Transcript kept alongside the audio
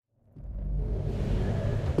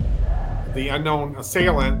The unknown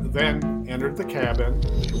assailant then entered the cabin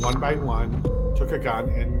one by one, took a gun,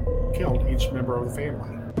 and killed each member of the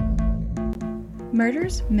family.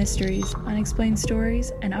 Murders, mysteries, unexplained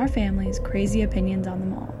stories, and our family's crazy opinions on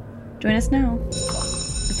them all. Join us now.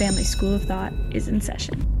 The Family School of Thought is in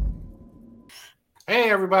session. Hey,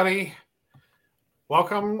 everybody.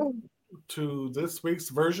 Welcome to this week's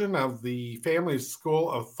version of the Family School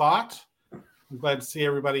of Thought. I'm glad to see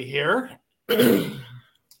everybody here.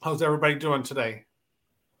 How's everybody doing today?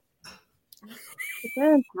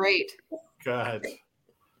 Good. Great. Good.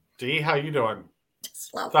 Dee, how you doing?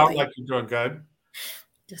 Just lovely. Sounds like you're doing good.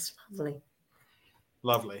 Just lovely.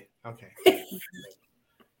 Lovely. Okay.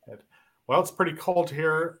 Good. Well, it's pretty cold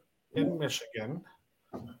here in Michigan.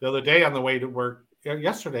 The other day on the way to work,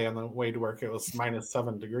 yesterday on the way to work, it was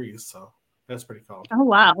 -7 degrees, so that's pretty cold. Oh,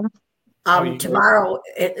 wow. you Tomorrow,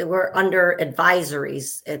 we're under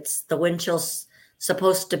advisories. It's the wind chill's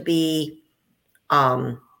supposed to be,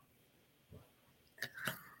 did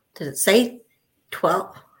it say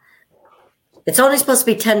 12? It's only supposed to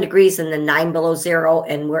be 10 degrees and then 9 below zero,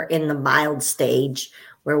 and we're in the mild stage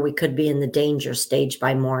where we could be in the danger stage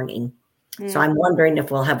by morning. So I'm wondering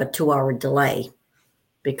if we'll have a 2-hour delay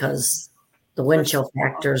because the wind chill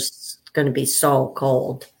factor is going to be so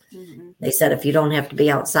cold. Mm-hmm. They said if you don't have to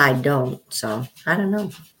be outside, don't. So I don't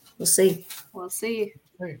know. We'll see. We'll see.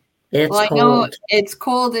 It's I cold. know it's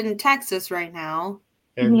cold in Texas right now.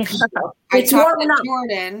 And It's warming up.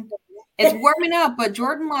 Jordan. It's warming up, but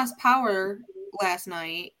Jordan lost power last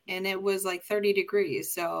night, and it was like 30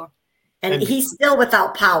 degrees. So, And he's still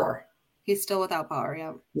without power. he's still without power.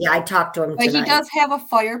 Yeah, Yeah, I talked to him but tonight. he does have a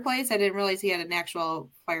fireplace. I didn't realize he had an actual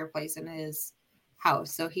fireplace in his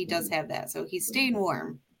house, so he does have that. So he's staying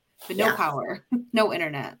warm, but no power, no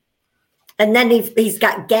internet. And then he's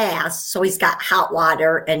got gas, so he's got hot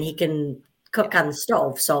water, and he can cook on the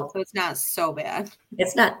stove. So it's not so bad.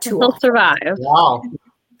 It's not too He'll awful. survive. wow.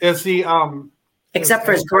 Is he Except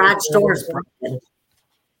for his garage doors broken.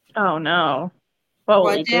 Oh no. What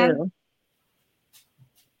will he Dad? do?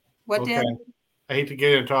 What did? I hate to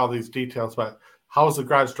get into all these details, but how is the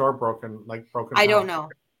garage door broken? I don't know.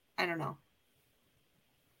 I don't know.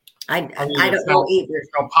 I don't know either. There's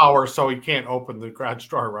no power, so he can't open the garage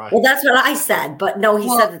door, right? Well, that's what I said, but no, he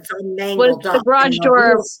said it's all mangled Was up. the garage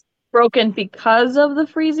door broken because of the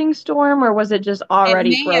freezing storm, or was it just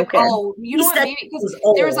already broken? You know what? Maybe because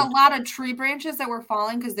there was a lot of tree branches that were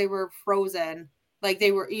falling because they were frozen. Like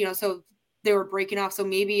they were, so they were breaking off. So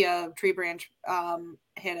maybe a tree branch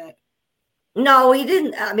hit it. No, he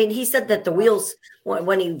didn't. I mean, he said that the wheels,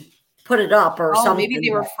 when he put it up or something. Maybe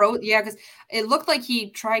they were frozen. Yeah, because it looked like he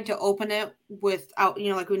tried to open it without,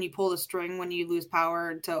 like when you pull the string when you lose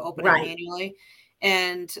power to open it manually.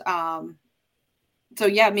 And so,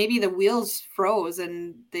 yeah, maybe the wheels froze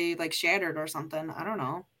and they like shattered or something. I don't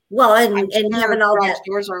know. Well, and having all that.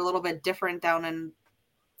 Doors are a little bit different down in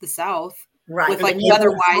the South. Right. With like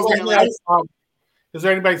weather-wise. Is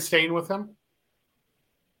there anybody staying with him?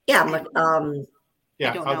 Yeah.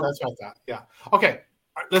 Yeah, that's what I thought. Yeah. Okay.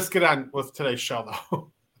 Let's get on with today's show,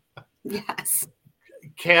 though. Yes.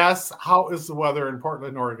 Cass, how is the weather in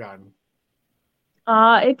Portland, Oregon?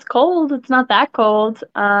 It's cold. It's not that cold.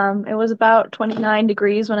 It was about 29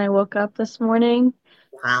 degrees when I woke up this morning.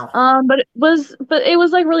 Wow. But it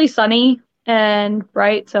was like really sunny and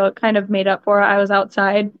bright, so it kind of made up for it. I was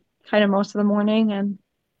outside kind of most of the morning, and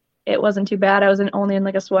it wasn't too bad. I was only in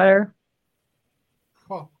like a sweater.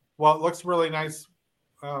 Well, it looks really nice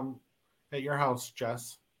at your house,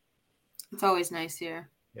 Jess. It's always nice here.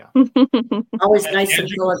 Yeah. Always nice in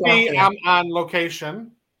Philadelphia. I'm on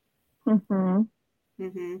location. Mm-hmm.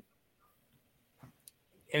 Mm-hmm.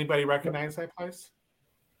 Anybody recognize that place?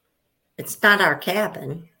 It's not our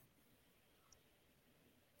cabin.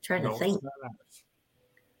 Trying to think.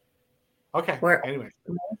 Okay.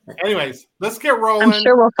 Anyways, let's get rolling. I'm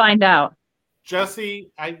sure we'll find out. Jesse,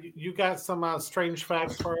 you got some strange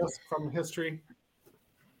facts for us from history?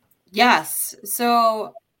 Yes.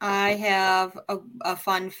 So I have a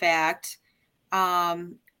fun fact.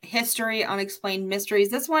 History, unexplained mysteries.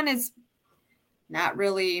 This one is not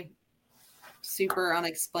really super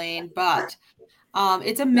unexplained, but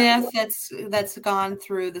it's a myth that's gone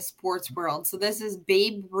through the sports world. So this is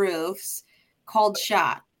Babe Ruth's cold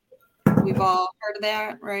shot. We've all heard of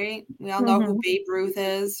that, right? We all know who Babe Ruth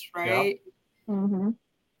is, right? Yep. Mm-hmm.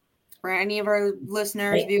 For any of our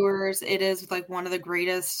listeners, viewers, it is like one of the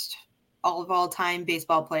greatest of all time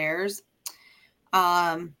baseball players.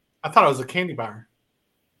 I thought it was a candy bar.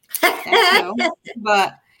 That too,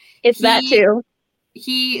 but that too.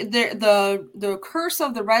 the curse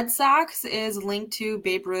of the Red Sox is linked to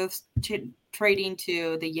Babe Ruth trading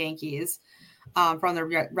to the Yankees from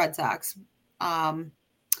the Red Sox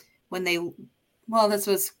when they. Well, this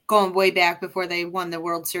was going way back before they won the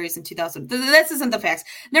World Series in 2000. This isn't the facts.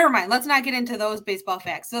 Never mind. Let's not get into those baseball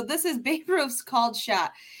facts. So this is Babe Ruth's called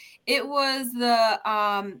shot. It was the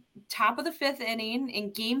top of the fifth inning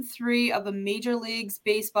in Game 3 of the Major League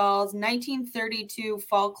Baseball's 1932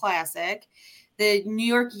 Fall Classic. The New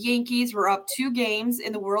York Yankees were up 2 games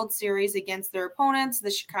in the World Series against their opponents,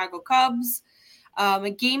 the Chicago Cubs.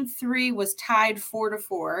 Game 3 was tied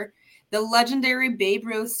 4-4. The legendary Babe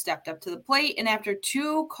Ruth stepped up to the plate, and after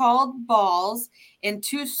 2 called balls and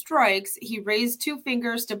 2 strikes, he raised 2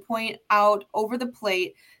 fingers to point out over the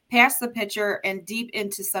plate, past the pitcher, and deep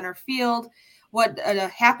into center field. What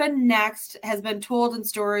happened next has been told in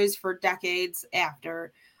stories for decades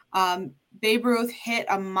after. Babe Ruth hit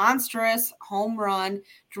a monstrous home run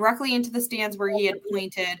directly into the stands where he had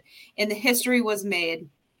pointed, and the history was made.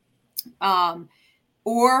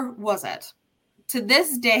 Or was it? To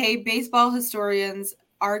this day, baseball historians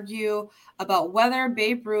argue about whether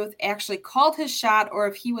Babe Ruth actually called his shot or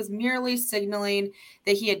if he was merely signaling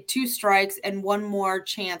that he had 2 strikes and 1 more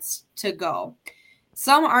chance to go.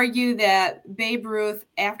 Some argue that Babe Ruth,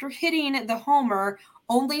 after hitting the homer,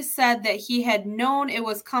 only said that he had known it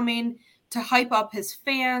was coming to hype up his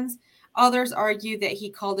fans. Others argue that he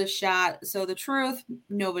called his shot. So the truth,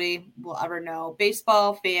 nobody will ever know.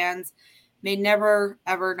 Baseball fans may never,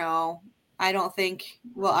 ever know. I don't think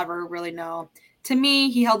we'll ever really know. To me,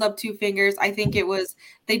 he held up 2 fingers. I think it was,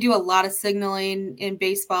 they do a lot of signaling in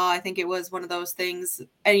baseball. I think it was one of those things,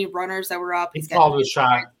 any runners that were up. He called the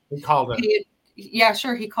shot. He called it. Yeah,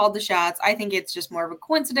 sure. He called the shots. I think it's just more of a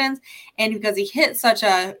coincidence. And because he hit such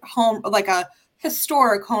a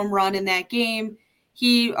historic home run in that game,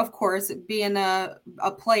 he, of course, being a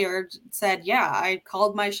player, said, yeah, I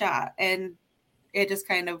called my shot. And it just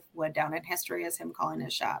kind of went down in history as him calling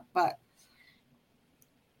his shot. But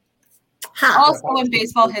also in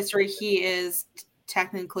baseball history, he is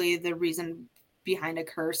technically the reason behind a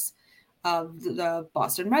curse of the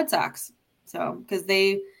Boston Red Sox. So,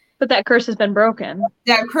 but that curse has been broken.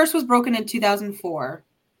 That curse was broken in 2004,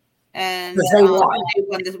 and they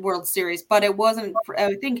won the World Series. But it wasn't.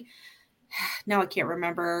 I think now I can't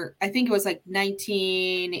remember. I think it was like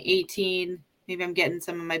 1918. Maybe I'm getting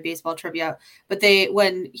some of my baseball trivia. But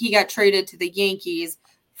when he got traded to the Yankees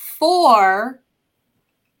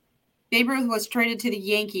Babe Ruth was traded to the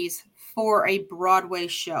Yankees for a Broadway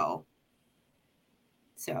show.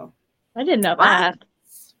 So I didn't know that.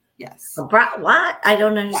 Yes. What? I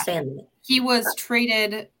don't understand that. He was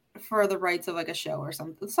traded for the rights of like a show or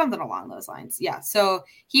something along those lines. Yeah. So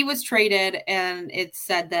he was traded, and it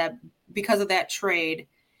said that because of that trade,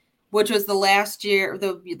 which was the last year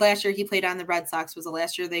he played on the Red Sox was the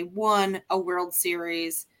last year they won a World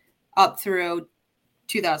Series up through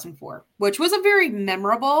 2004, which was a very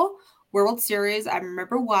memorable World Series. I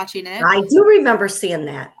remember watching it. I do remember seeing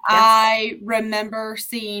that. Yes. I remember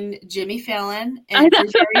seeing Jimmy Fallon and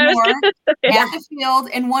Drew Barrymore at the field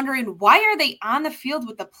and wondering, why are they on the field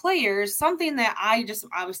with the players? Something that I just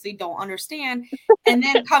obviously don't understand. And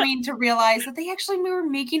then coming to realize that they actually were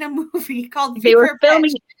making a movie called They were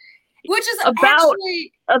filming, which is about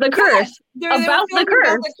actually the curse. About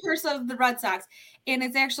the curse of the Red Sox. And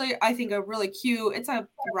it's actually, I think, a really cute, it's a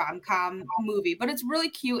rom-com movie, but it's really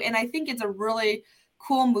cute. And I think it's a really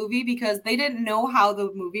cool movie because they didn't know how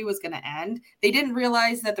the movie was going to end. They didn't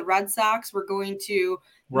realize that the Red Sox were going to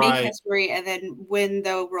make history and then win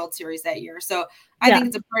the World Series that year. So I think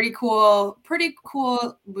it's a pretty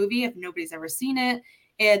cool movie if nobody's ever seen it.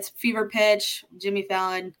 It's Fever Pitch, Jimmy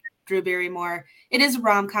Fallon, Drew Barrymore. It is a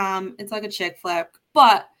rom-com. It's like a chick flick,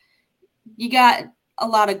 but you got a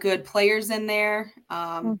lot of good players in there.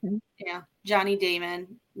 Yeah, Johnny Damon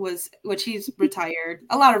which he's retired.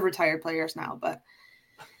 A lot of retired players now, but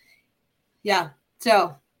yeah.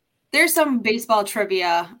 So there's some baseball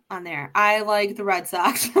trivia on there. I like the Red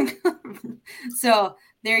Sox. So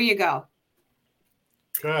there you go.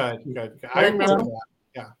 Good. I remember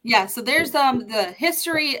that. Yeah. So there's the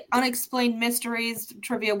history, unexplained mysteries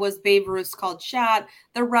trivia was Babe Ruth's called shot.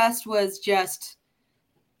 The rest was just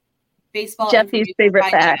baseball. Jesse's favorite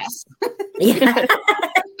facts.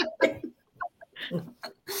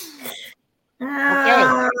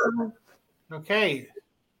 Okay.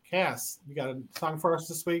 Cass, you got a song for us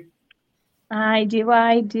this week? I do.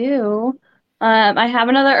 I have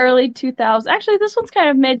another early 2000s. Actually, this one's kind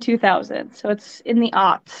of mid 2000s, so it's in the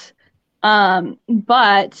aughts.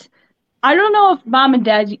 But I don't know if Mom and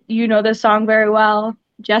Dad, you know this song very well.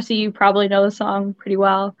 Jesse, you probably know the song pretty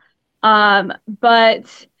well.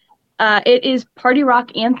 But it is Party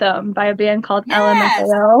Rock Anthem by a band called Yes!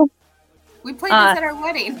 LMFAO. We played this at our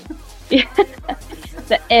wedding.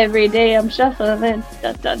 The every day I'm shuffling.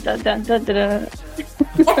 Dun, dun, dun, dun, dun, dun, dun.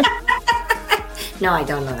 No, I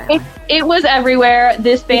don't know that one. It was everywhere.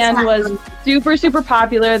 This band was super, super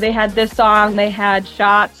popular. They had this song. They had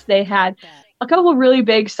Shots. They had a couple really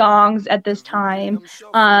big songs at this time.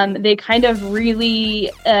 They kind of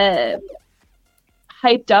really hyped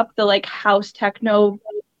up the like house techno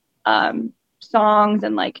songs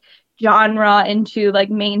and like genre into like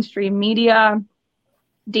mainstream media.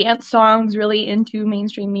 Dance songs really into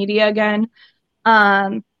mainstream media again.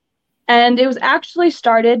 And it was actually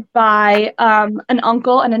started by an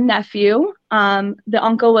uncle and a nephew. The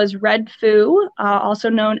uncle was Red Foo, also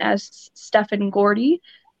known as Stephen Gordy.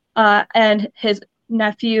 And his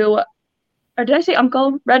nephew, or did I say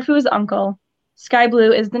uncle? Red Foo is the uncle. Sky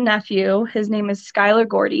Blue is the nephew. His name is Skylar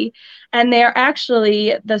Gordy. And they are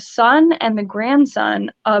actually the son and the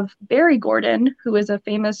grandson of Barry Gordon, who is a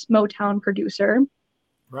famous Motown producer.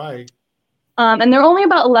 Right. And they're only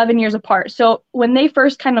about 11 years apart. So when they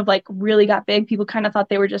first kind of like really got big, people kind of thought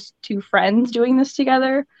they were just two friends doing this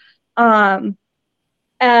together. But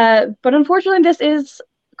unfortunately, this is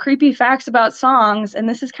creepy facts about songs. And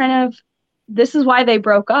this is why they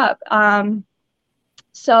broke up.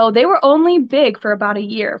 So they were only big for about a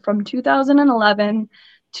year, from 2011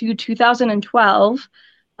 to 2012.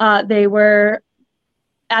 They were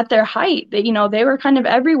at their height. They were kind of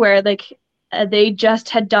everywhere. Like, they just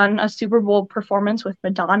had done a Super Bowl performance with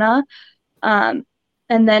Madonna. And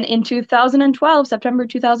then in 2012, September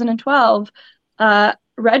 2012,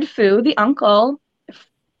 Red Foo, the uncle,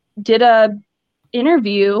 did a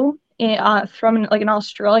interview from like an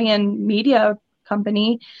Australian media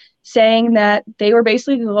company saying that they were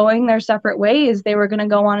basically going their separate ways. They were going to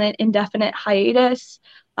go on an indefinite hiatus,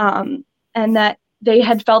 and that they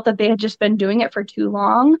had felt that they had just been doing it for too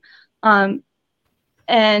long, and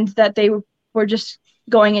that they were just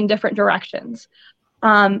going in different directions.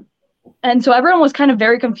 And so everyone was kind of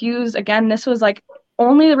very confused. Again, this was like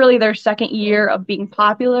only really their second year of being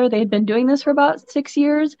popular. They had been doing this for about 6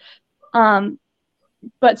 years.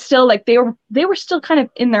 But still, like they were still kind of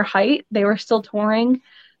in their height. They were still touring.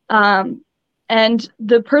 And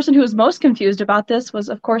the person who was most confused about this was,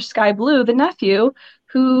 of course, Sky Blue, the nephew,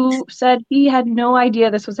 who said he had no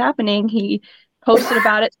idea this was happening. He posted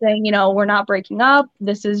about it saying, we're not breaking up.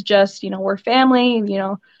 This is just, we're family.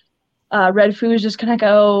 Red Foo is just going to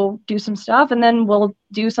go do some stuff, and then we'll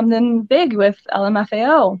do something big with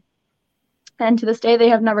LMFAO. And to this day, they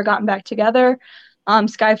have never gotten back together.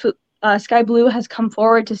 Sky Blue has come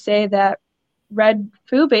forward to say that Red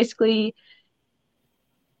Foo basically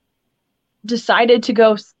decided to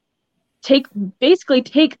go take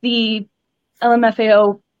the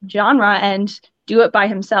LMFAO genre and do it by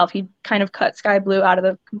himself. He kind of cut Sky Blue out of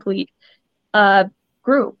the complete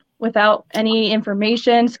group without any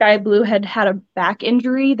information. Sky Blue had a back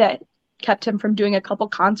injury that kept him from doing a couple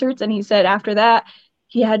concerts, and he said after that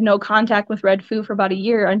he had no contact with Red Foo for about a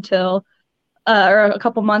year until or a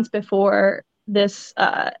couple months before this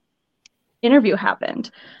interview happened.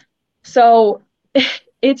 So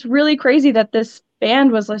it's really crazy that this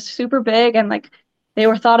band was like super big and like they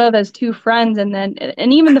were thought of as two friends, and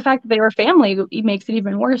even the fact that they were family makes it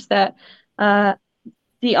even worse. That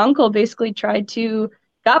the uncle basically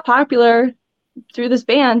got popular through this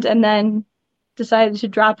band and then decided to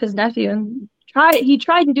drop his nephew and he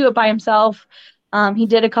tried to do it by himself. He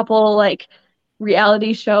did a couple like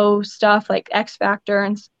reality show stuff like X Factor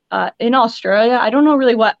and in Australia. I don't know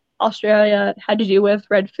really what Australia had to do with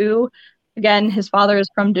Red Foo. Again, his father is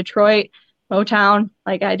from Detroit, Motown.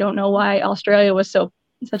 Like, I don't know why Australia was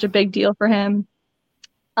such a big deal for him.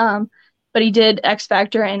 But he did X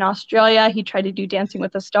Factor in Australia. He tried to do Dancing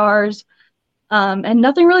with the Stars. And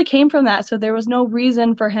nothing really came from that. So there was no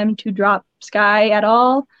reason for him to drop Sky at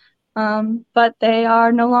all. But they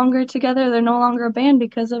are no longer together. They're no longer a band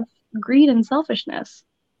because of greed and selfishness.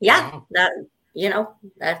 Yeah,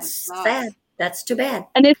 that's sad. That's too bad.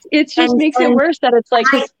 And it just makes it worse that it's like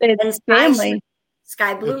it's family.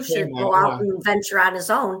 Sky Blue should go out and venture on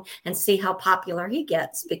his own and see how popular he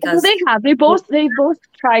gets, because they both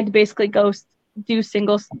tried to basically go do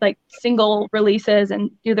single releases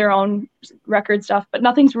and do their own record stuff, but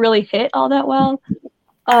nothing's really hit all that well.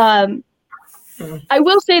 I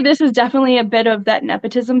will say this is definitely a bit of that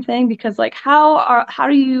nepotism thing, because like how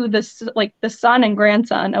do you the son and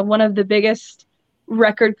grandson of one of the biggest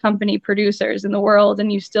record company producers in the world,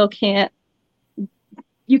 and you still can't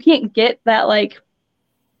get that, like,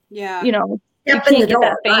 you can't get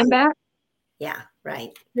that fame back. Yeah,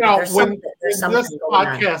 Right. You know, There's when there's this something going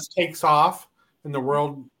on. podcast takes off and the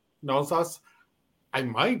world knows us, I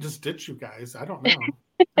might just ditch you guys. I don't know.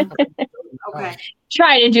 Okay.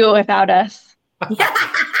 Try to do it without us.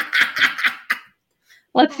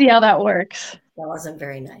 Let's see how that works. That wasn't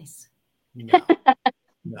very nice. No.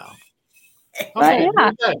 But Okay,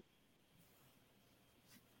 yeah. good.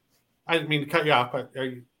 I didn't mean to cut you off, but are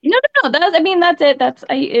you... No. That's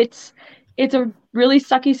it. It's a really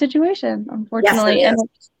sucky situation, unfortunately. Yes,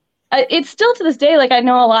 And it's still to this day, like, I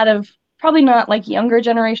know a lot of, probably not like younger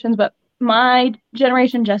generations, but my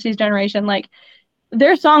generation, Jesse's generation, like,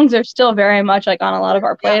 their songs are still very much like on a lot of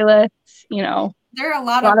our playlists, you know. There are a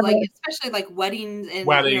lot of like, especially like weddings and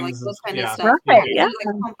like those kind of stuff. Right, yeah.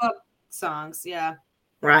 Like pump up songs, yeah.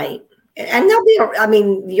 Right. And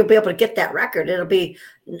you'll be able to get that record. It'll be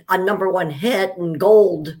a #1 hit and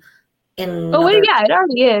gold. Yeah, it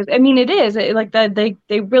already is. I mean, it is.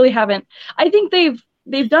 They really haven't. I think they've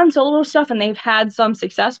done solo stuff and they've had some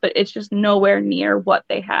success, but it's just nowhere near what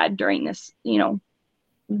they had during this, you know,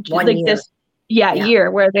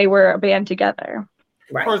 year where they were a band together.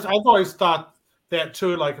 Right. Of course, I've always thought that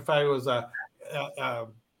too. Like if I was a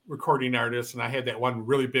recording artist and I had that one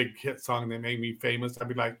really big hit song that made me famous, I'd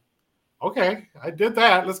be like, okay, I did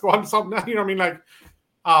that. Let's go on to something else. You know what I mean? Like,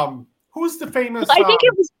 who's the famous? I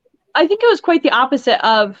think it was quite the opposite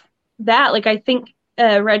of that. Like, I think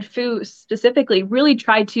Red Foo specifically really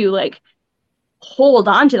tried to like hold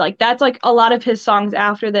on to, like, that's like a lot of his songs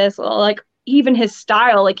after this, like even his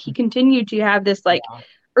style, like he continued to have this like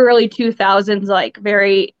early 2000s, like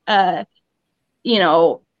very, you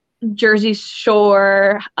know, Jersey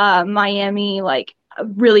Shore, Miami, like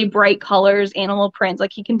really bright colors, animal prints.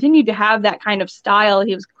 Like he continued to have that kind of style.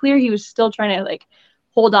 He was clear he was still trying to like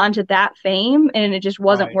hold on to that fame, and it just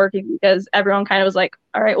wasn't working because everyone kind of was like,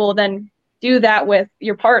 all right, well then do that with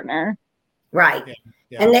your partner. Right.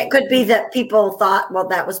 Yeah. And that could be that people thought, well,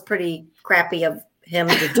 that was pretty crappy of him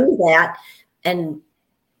to do that, and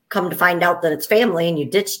come to find out that it's family and you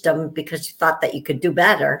ditched them because you thought that you could do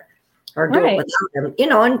better or do it without them, you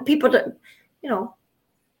know, and people don't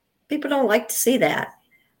like to see that.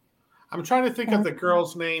 I'm trying to think of the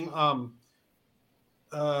girl's name.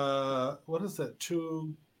 What is it?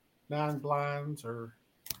 2 Non-Blondes, or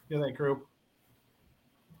that group?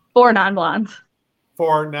 4 Non-Blondes.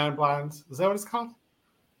 4 Non-Blondes. Is that what it's called?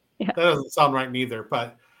 Yeah. That doesn't sound right neither,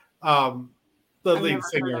 but the lead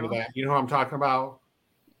singer of that, you know who I'm talking about?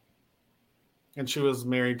 And she was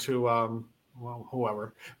married to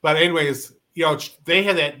whoever. But anyways, you know, they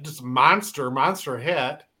had that just monster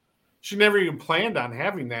hit. She never even planned on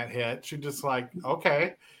having that hit. She just like,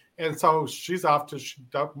 okay. And so she's off to, she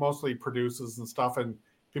mostly produces and stuff. And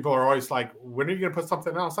people are always like, when are you going to put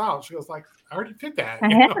something else out? She goes like, I already did that.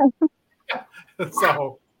 You know?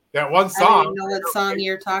 So that one song. I don't know what song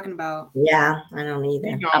you're talking about. Yeah, I don't either.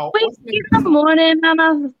 You know, in the morning and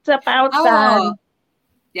I step outside. Oh.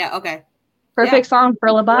 Yeah, okay. Perfect song for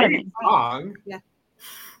lobotomy.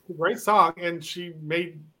 Great song. And she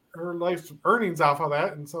made her life's earnings off of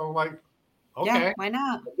that. And so like, okay. Yeah, why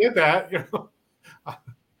not? I did that, you know.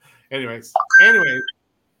 Anyways,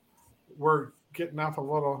 we're getting off a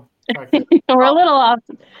little. We're a little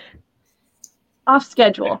off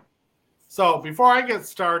schedule. So before I get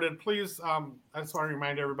started, please, I just want to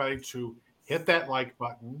remind everybody to hit that like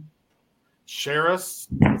button, share us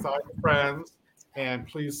with all your friends, and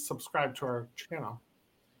please subscribe to our channel.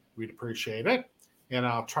 We'd appreciate it. And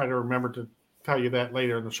I'll try to remember to tell you that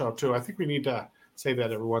later in the show too. I think we need to say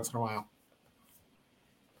that every once in a while.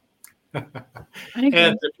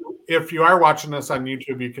 And if you are watching this on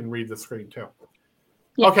YouTube, you can read the screen too.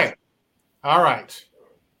 Yes. Okay. All right.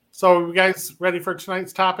 So you guys ready for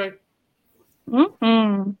tonight's topic?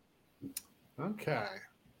 Mm-hmm. Okay.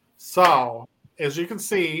 So as you can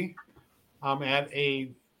see, I'm at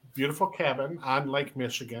a beautiful cabin on Lake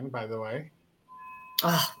Michigan, by the way.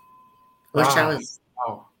 Oh, wish I was.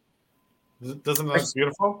 Oh, doesn't that look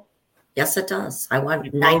beautiful? Yes, it does. I want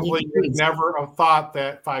you 90 degrees. Never have thought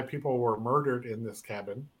that 5 people were murdered in this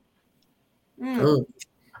cabin. Mm.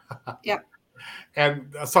 Yep.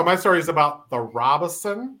 And so my story is about the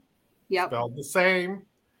Robison. Yep. Spelled the same.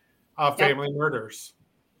 Family murders.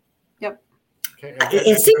 Yep. Okay.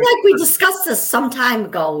 It seemed like we discussed this some time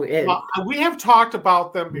ago. We have talked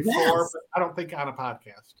about them before, but I don't think on a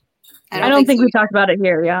podcast. I don't think we talked about it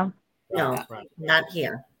here. Yeah. No, not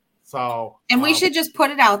here. So, and we should just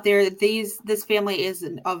put it out there that this family is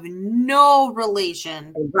of no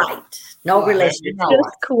relation. Right. No relation.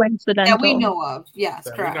 Just coincidental. That we know of. Yes,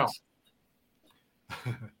 correct.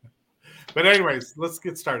 But anyways, let's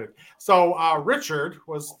get started. So Richard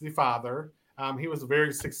was the father. He was a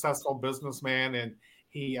very successful businessman, and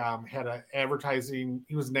he had an advertising.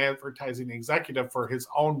 He was an advertising executive for his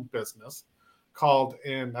own business called,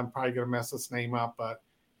 and I'm probably going to mess this name up, but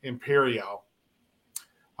Imperio.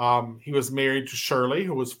 He was married to Shirley,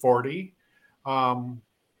 who was 40.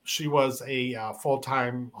 She was a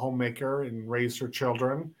full-time homemaker and raised her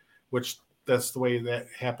children, which that's the way that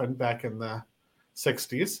happened back in the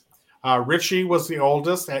 60s. Richie was the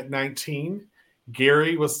oldest at 19.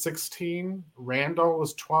 Gary was 16. Randall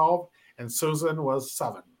was 12. And Susan was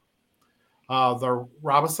 7. The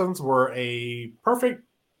Robisons were a perfect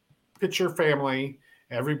picture family.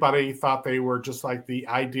 Everybody thought they were just like the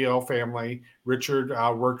ideal family. Richard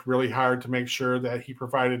worked really hard to make sure that he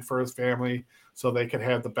provided for his family so they could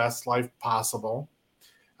have the best life possible.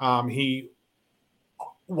 He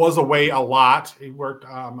was away a lot. He worked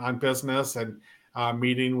on business and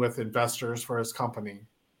meeting with investors for his company.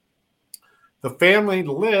 The family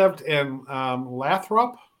lived in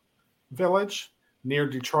Lathrop Village near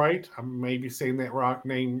Detroit. I may be saying that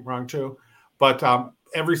name wrong too. But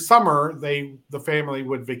every summer, the family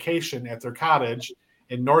would vacation at their cottage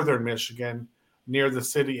in northern Michigan near the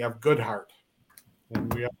city of Goodhart.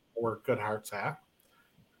 And we all know where Goodhart's at.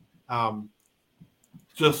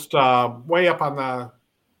 Just way up on the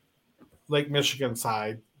Lake Michigan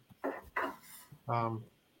side.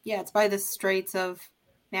 It's by the Straits of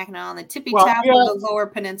Mackinac on the tippy top of the Lower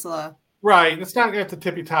Peninsula. Right. It's not at the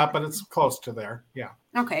tippy top, but it's close to there. Yeah.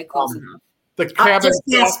 Okay, close enough. The cabin. Just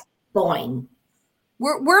past Boyne.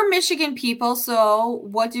 We're Michigan people, so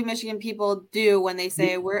what do Michigan people do when they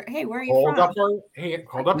say, where are you from? Hold up your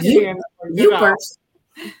hand. Youpers.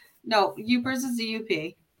 No, Youpers is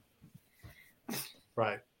the UP.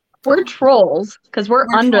 Right. We're trolls because we're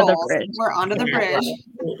under trolls. the bridge. We're under the bridge.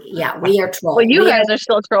 Yeah, we are trolls. Well, you guys are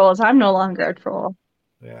still trolls. I'm no longer a troll.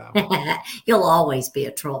 Yeah. You'll always be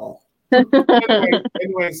a troll.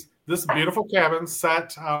 Anyways, this beautiful cabin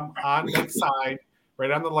set on lakeside,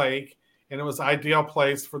 right on the lake, and it was an ideal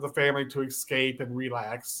place for the family to escape and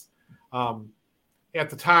relax. At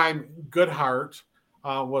the time, Goodhart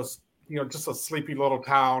was, just a sleepy little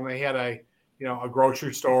town. They had a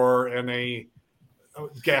grocery store and a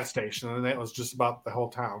gas station, and that was just about the whole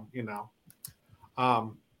town.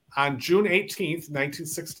 On June 18th,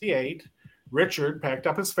 1968, Richard packed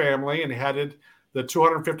up his family and headed the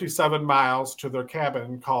 257 miles to their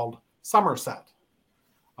cabin called Somerset.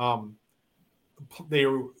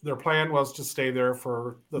 Their plan was to stay there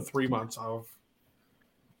for the 3 months of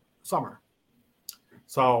summer.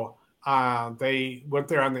 So they went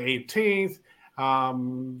there on the 18th.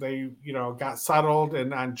 They got settled,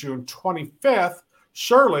 and on June 25th,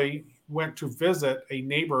 Shirley went to visit a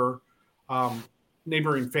neighboring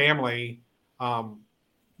family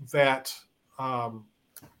that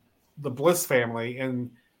the Bliss family, and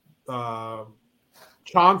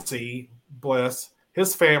Chauncey Bliss,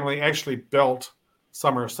 his family actually built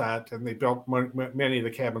Somerset, and they built many of the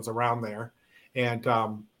cabins around there. And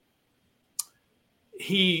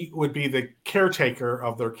he would be the caretaker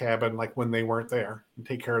of their cabin, like when they weren't there, and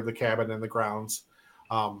take care of the cabin and the grounds.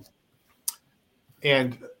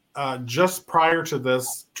 And just prior to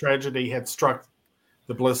this, tragedy had struck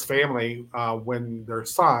the Bliss family when their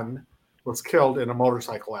son was killed in a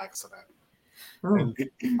motorcycle accident. Oh. And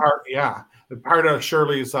part of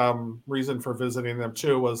Shirley's reason for visiting them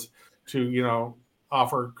too was to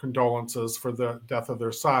offer condolences for the death of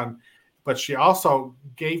their son, but she also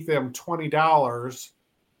gave them $20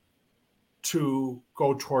 to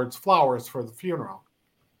go towards flowers for the funeral.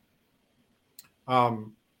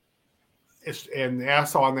 And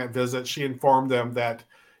also on that visit, she informed them that,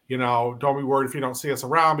 don't be worried if you don't see us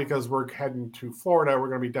around, because we're heading to Florida. We're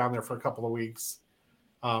going to be down there for a couple of weeks.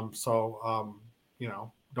 So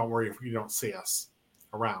don't worry if you don't see us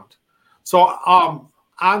around. So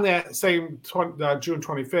on that same June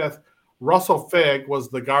 25th, Russell Figg was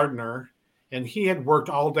the gardener, and he had worked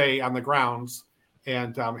all day on the grounds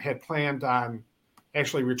and had planned on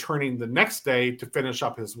actually returning the next day to finish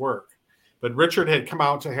up his work. But Richard had come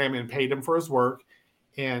out to him and paid him for his work,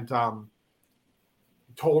 and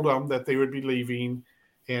told him that they would be leaving,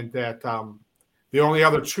 and that the only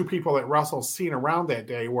other two people that Russell seen around that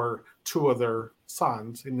day were two of their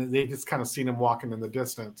sons, and they just kind of seen him walking in the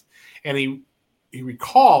distance. And he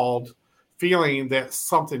recalled feeling that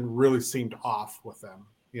something really seemed off with them,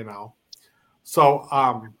 So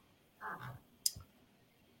on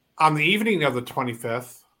the evening of the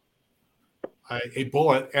 25th, a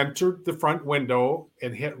bullet entered the front window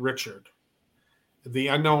and hit Richard. The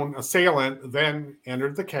unknown assailant then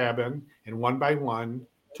entered the cabin and one by one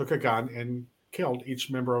took a gun and killed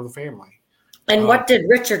each member of the family. And what did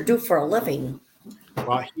Richard do for a living?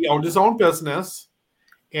 Well, he owned his own business,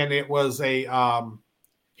 and it was he owned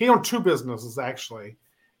two businesses actually,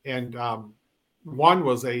 and one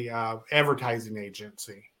was a advertising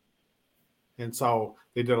agency, and so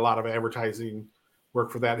they did a lot of advertising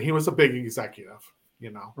work for that. He was a big executive,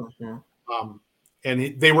 and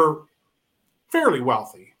they were fairly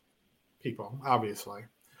wealthy people, obviously.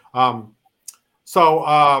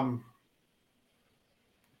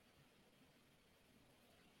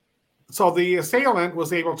 So the assailant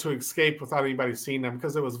was able to escape without anybody seeing them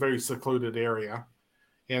because it was a very secluded area.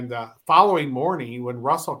 And the following morning, when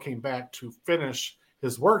Russell came back to finish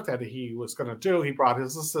his work that he was going to do, he brought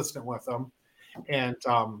his assistant with him. And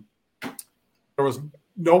there was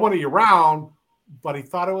nobody around, but he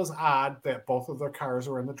thought it was odd that both of their cars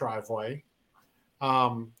were in the driveway.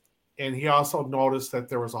 And he also noticed that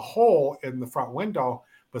there was a hole in the front window,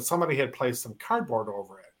 but somebody had placed some cardboard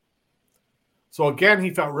over it. So again,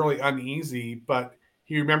 he felt really uneasy, but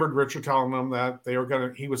he remembered Richard telling him that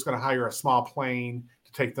he was going to hire a small plane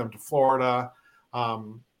to take them to Florida.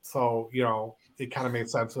 So, it kind of made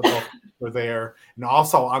sense that both were there. And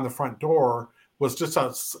also on the front door was just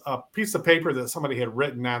a piece of paper that somebody had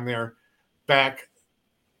written on there back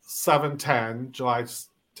 7/10, July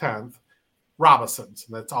 10th, Robison's,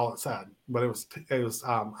 and that's all it said. But it was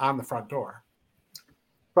on the front door.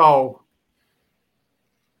 So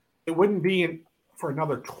it wouldn't be for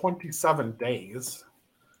another 27 days.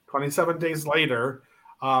 27 days later,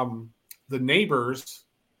 the neighbors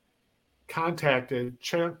contacted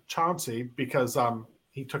Chauncey because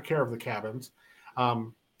he took care of the cabins,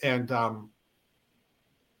 and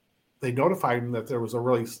they notified him that there was a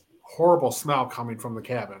really horrible smell coming from the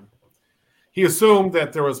cabin. He assumed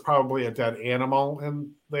that there was probably a dead animal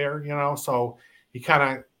in there, so he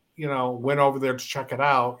kind of, went over there to check it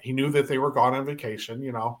out. He knew that they were gone on vacation,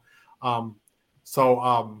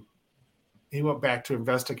 so he went back to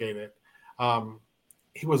investigate it.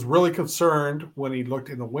 He was really concerned when he looked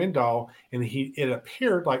in the window, and it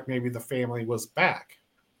appeared like maybe the family was back,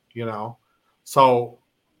 So,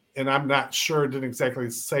 and I'm not sure, it didn't exactly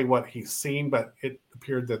say what he's seen, but it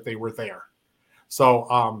appeared that they were there.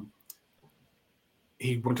 So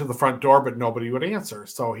he went to the front door, but nobody would answer.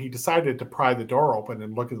 So he decided to pry the door open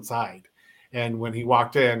and look inside. And when he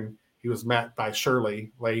walked in, he was met by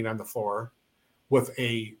Shirley laying on the floor with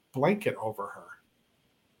a blanket over her.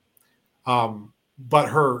 But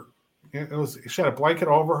she had a blanket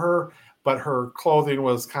over her, but her clothing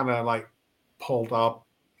was kind of like pulled up.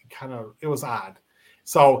 It was odd.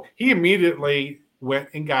 So he immediately went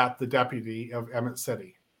and got the deputy of Emmett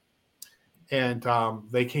City. And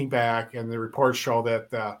they came back, and the reports show that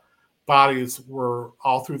the bodies were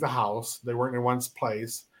all through the house. They weren't in one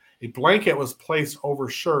place. A blanket was placed over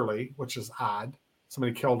Shirley, which is odd.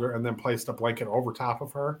 Somebody killed her and then placed a blanket over top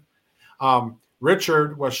of her.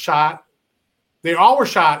 Richard was shot. They all were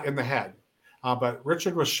shot in the head, but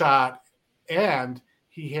Richard was shot, and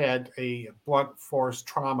he had a blunt force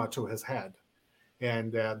trauma to his head.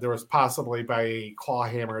 And there was possibly by a claw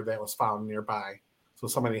hammer that was found nearby. So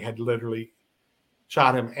somebody had literally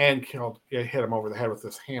shot him and hit him over the head with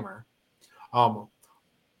this hammer.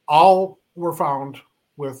 All were found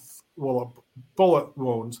with bullet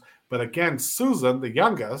wounds. But again, Susan, the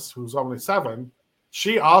youngest, who's only 7,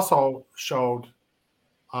 she also showed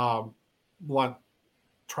blunt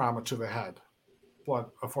trauma to the head, blunt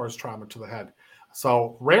force trauma to the head.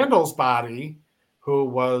 So Randall's body, who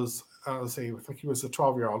was, I think he was a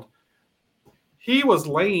 12-year-old, he was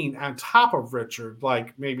laying on top of Richard,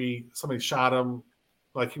 like maybe somebody shot him,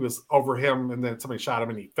 like he was over him, and then somebody shot him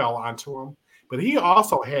and he fell onto him. But he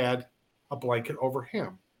also had a blanket over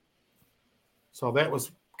him. So that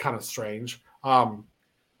was kind of strange.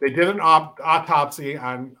 They did an autopsy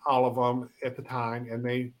on all of them at the time, and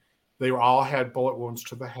they all had bullet wounds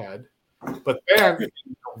to the head. But then in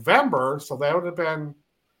November, so that would have been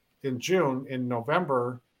in June, in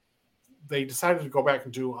November, they decided to go back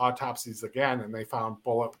and do autopsies again, and they found 2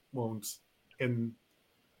 bullet wounds in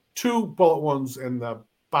the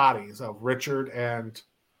bodies of Richard and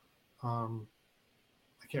I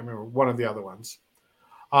can't remember one of the other ones.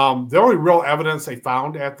 The only real evidence they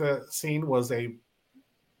found at the scene was a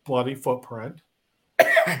bloody footprint.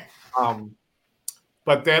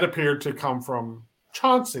 But that appeared to come from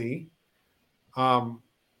Chauncey.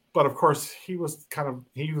 But of course, he was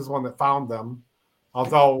the one that found them,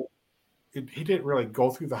 although he didn't really go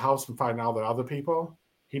through the house and find all the other people.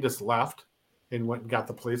 He just left and went and got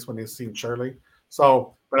the police when he seen Shirley.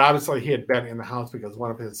 So, but obviously he had been in the house because one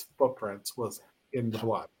of his footprints was in the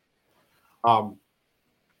blood.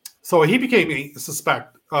 So he became a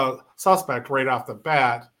suspect right off the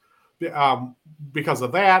bat because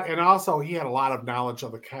of that. And also he had a lot of knowledge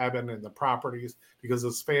of the cabin and the properties because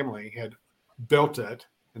his family had built it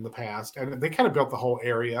in the past, and they kind of built the whole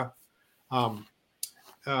area.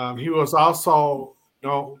 He was also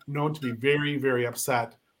known to be very, very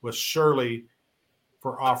upset with Shirley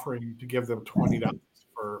for offering to give them $20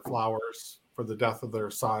 for flowers for the death of their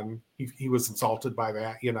son. He was insulted by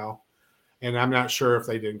that, and I'm not sure if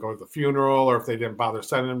they didn't go to the funeral or if they didn't bother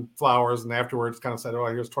sending flowers, and afterwards kind of said, oh,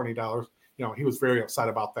 here's $20. He was very upset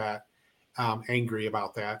about that, angry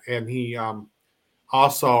about that. And he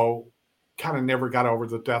also kind of never got over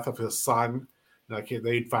the death of his son. Like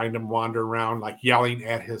they'd find him wander around, like yelling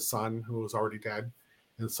at his son who was already dead.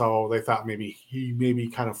 And so they thought maybe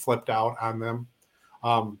he kind of flipped out on them.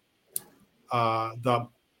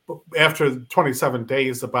 After 27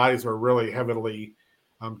 days, the bodies were really heavily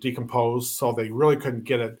decomposed, so they really couldn't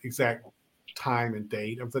get an exact time and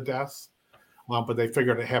date of the deaths, but they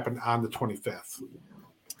figured it happened on the 25th.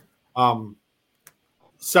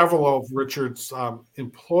 Several of Richard's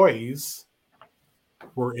employees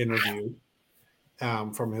were interviewed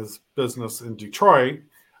from his business in Detroit,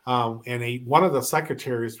 and one of the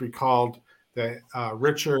secretaries recalled that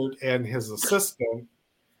Richard and his assistant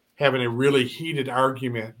having a really heated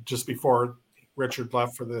argument just before Richard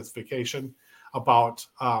left for this vacation about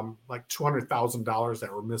like $200,000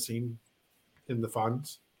 that were missing in the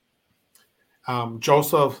funds.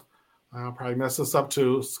 Joseph, I'll probably mess this up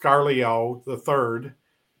too, Scarlio III,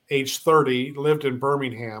 age 30, lived in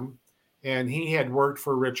Birmingham, and he had worked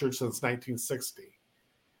for Richard since 1960.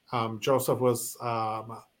 Joseph was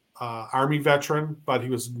Army veteran, but he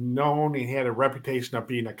was known, he had a reputation of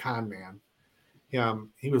being a con man.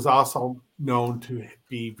 He was also known to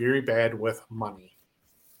be very bad with money.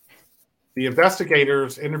 The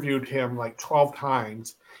investigators interviewed him like 12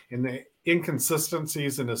 times, and the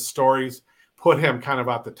inconsistencies in his stories put him kind of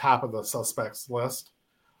at the top of the suspects list.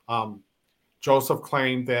 Joseph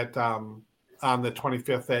claimed that on the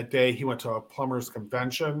 25th that day, he went to a plumbers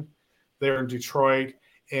convention there in Detroit,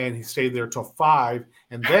 and he stayed there till 5.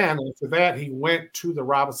 And then after that, he went to the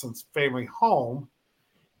Robison's family home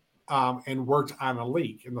and worked on a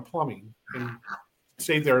leak in the plumbing, and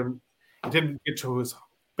stayed there and didn't get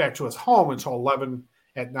back to his home until 11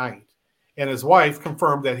 at night. And his wife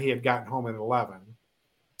confirmed that he had gotten home at 11.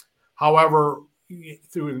 However,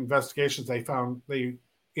 through investigations, they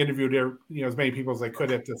interviewed as many people as they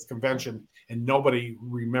could at this convention, and nobody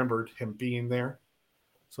remembered him being there.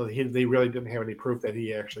 So they really didn't have any proof that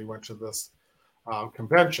he actually went to this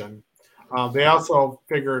convention. They also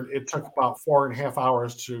figured it took about 4.5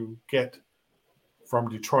 hours to get from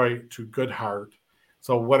Detroit to Goodhart.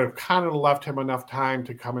 So would have kind of left him enough time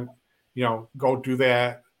to come and, go do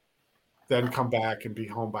that, then come back and be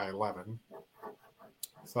home by 11.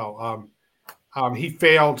 So he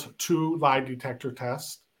failed 2 lie detector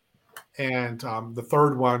tests, and the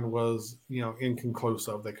third one was,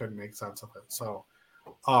 inconclusive. They couldn't make sense of it. So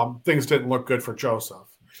things didn't look good for Joseph.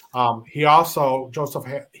 He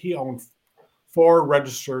owned 4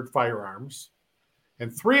 registered firearms,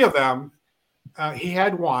 and 3 of them, he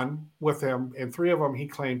had one with him, and 3 of them he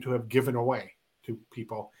claimed to have given away to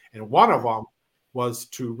people, and one of them was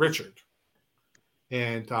to Richard.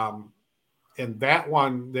 And that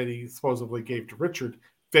one that he supposedly gave to Richard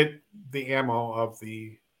fit the ammo of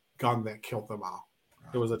the gun that killed them all.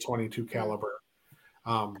 It was a .22 caliber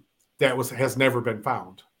that has never been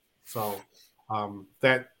found. So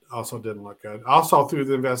that also didn't look good. Also, through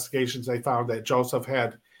the investigations, they found that Joseph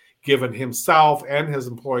had given himself and his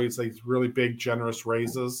employees these really big, generous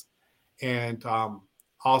raises, and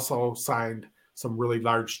also signed some really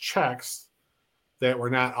large checks that were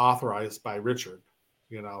not authorized by Richard.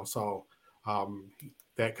 So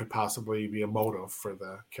that could possibly be a motive for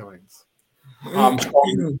the killings.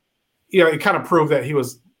 It kind of proved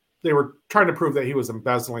that they were trying to prove that he was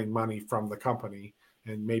embezzling money from the company,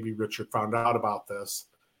 and maybe Richard found out about this,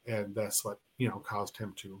 and that's what, caused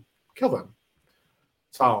him to kill them.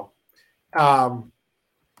 So that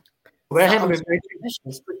happened in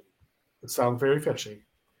 1960. It sounds very fishy.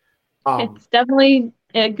 It's definitely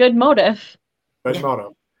a good motive. Good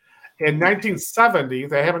motive. In 1970,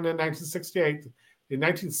 that happened in 1968. In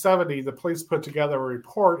 1970, the police put together a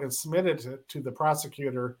report and submitted it to the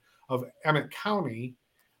prosecutor of Emmett County,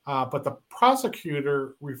 but the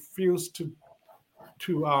prosecutor refused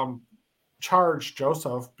to charge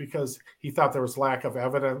Joseph because he thought there was lack of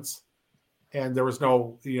evidence, and there was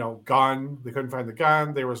no gun. They couldn't find the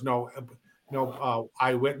gun. There was no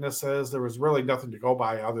eyewitnesses. There was really nothing to go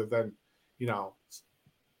by other than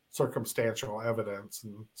circumstantial evidence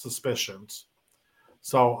and suspicions.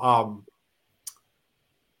 So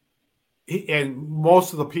and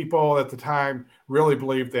most of the people at the time really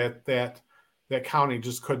believed that county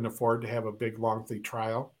just couldn't afford to have a big, lengthy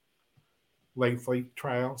trial.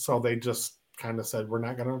 So they just kind of said, we're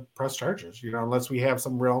not going to press charges, unless we have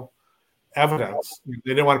some real evidence. They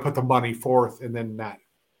didn't want to put the money forth and then not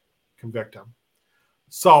convict him.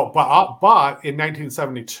 So, but in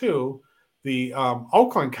 1972, the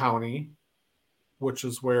Oakland County, which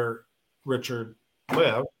is where Richard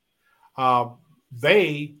lived,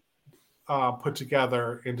 they put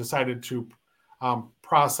together and decided to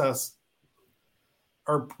process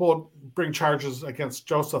or bring charges against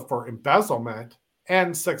Joseph for embezzlement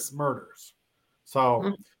and 6 murders.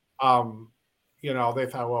 So, they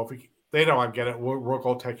thought, well, if they don't want to get it, we'll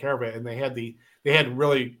go take care of it. And they had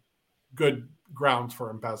really good grounds for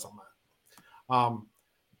embezzlement.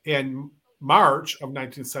 In March of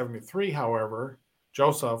 1973, however,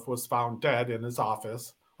 Joseph was found dead in his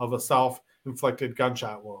office of a self-inflicted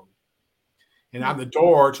gunshot wound. And on the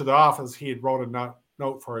door to the office, he had wrote a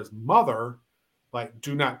note for his mother, like,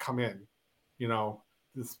 do not come in,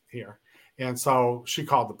 this here. And so she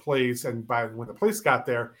called the police. And when the police got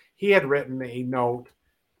there, he had written a note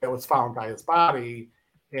that was found by his body.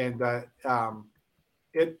 And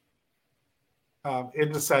it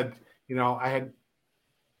just said, the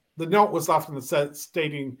note was left in the set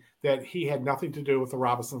stating that he had nothing to do with the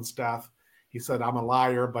Robison's death. He said, I'm a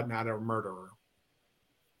liar, but not a murderer.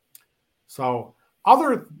 So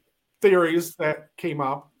other theories that came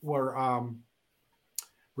up were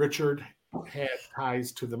Richard had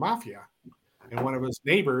ties to the mafia. And one of his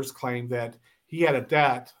neighbors claimed that he had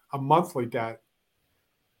a monthly debt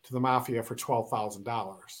to the mafia for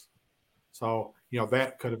 $12,000. So,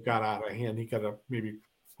 that could have got out of hand. He could have maybe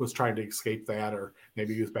was trying to escape that, or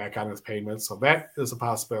maybe he was back on his payments. So that is a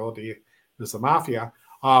possibility. Is the mafia.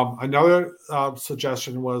 Another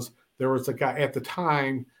suggestion was there was a guy at the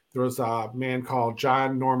time. There was a man called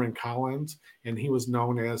John Norman Collins, and he was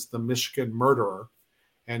known as the Michigan Murderer.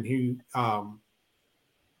 And he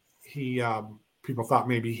people thought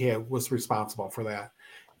maybe he was responsible for that.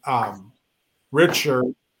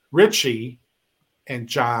 Richie, and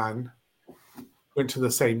John went to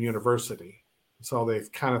the same university, so they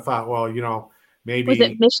kind of thought, well, maybe was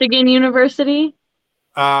it Michigan University?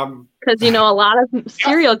 Because a lot of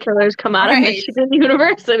serial killers come out of Michigan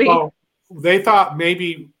University. Well, they thought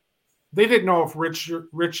maybe they didn't know if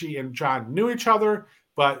Richie and John knew each other,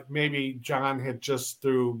 but maybe John had just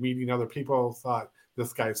through meeting other people thought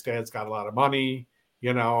this guy's dad's got a lot of money,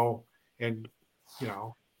 and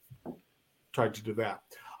tried to do that.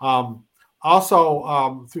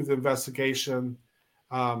 Also, through the investigation,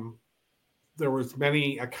 there was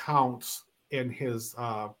many accounts in his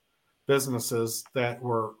businesses that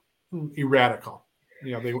were erratical.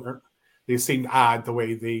 They seemed odd the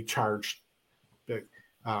way they charged the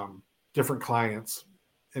different clients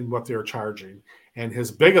and what they were charging. And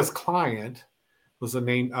his biggest client was a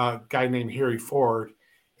guy named Harry Ford,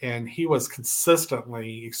 and he was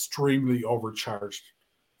consistently extremely overcharged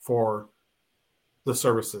for the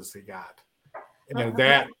services he got. And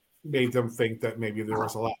that made them think that maybe there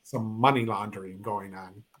was some money laundering going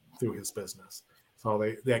on through his business. So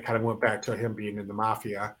that kind of went back to him being in the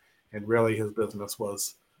mafia, and really his business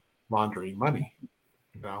was laundering money.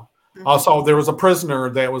 Also, there was a prisoner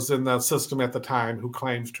that was in the system at the time who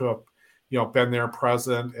claims to have been there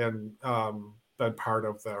present and been part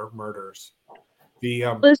of their murders.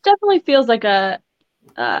 This definitely feels like a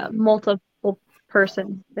multiple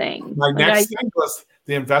person thing. My next thing was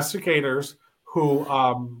the investigators who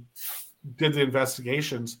did the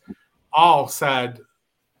investigations all said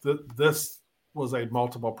that this was a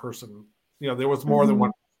multiple person. There was more than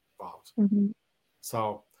one involved. Mm-hmm.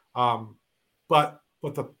 So, but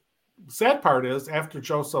the sad part is, after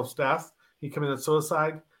Joseph's death, he committed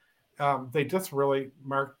suicide. They just really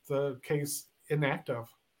marked the case inactive,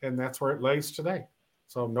 and that's where it lays today.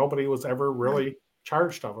 So nobody was ever really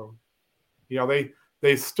charged of him.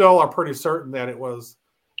 They still are pretty certain that it was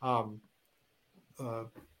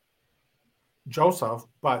Joseph,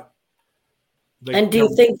 but do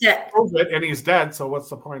you think that prove it, and he's dead? So what's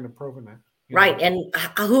the point of proving it? Right, and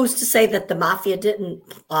who's to say that the mafia didn't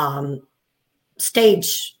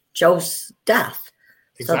stage Joe's death?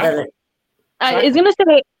 Exactly. So that I was gonna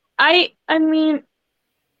say, I mean,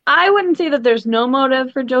 I wouldn't say that there's no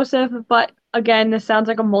motive for Joseph, but again, this sounds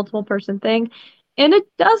like a multiple person thing, and it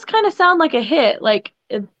does kind of sound like a hit, like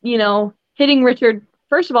hitting Richard.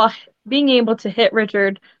 First of all, being able to hit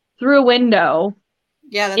Richard through a window,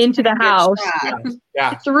 into the house,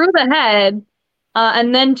 through the head,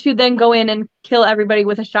 and then to go in and kill everybody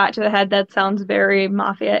with a shot to the head. That sounds very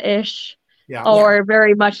mafia-ish, or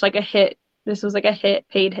very much like a hit. This was like a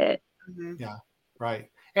paid hit. Yeah, right.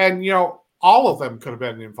 And, all of them could have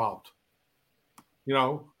been involved.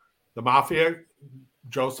 The mafia,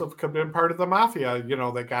 Joseph could have been part of the mafia,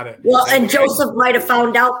 that got it. Well, and Joseph might have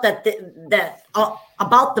found out that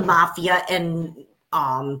about the mafia and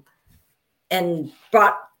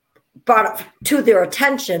brought it to their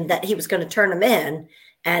attention that he was going to turn them in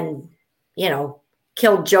and,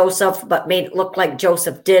 killed Joseph, but made it look like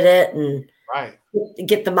Joseph did it and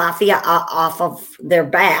get the mafia off of their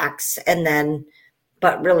backs. And then,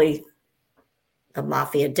 but really the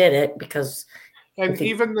mafia did it because. And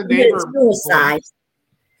even the neighbor,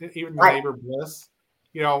 neighbor Bliss,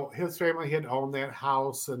 his family had owned that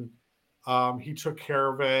house and he took care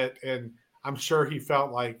of it. And I'm sure he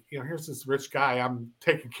felt like, here's this rich guy I'm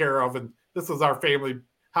taking care of. And this is our family.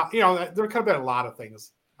 There could have been a lot of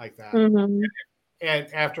things like that. Mm-hmm.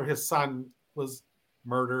 And after his son was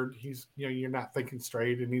murdered, he's, you're not thinking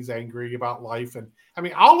straight and he's angry about life. And I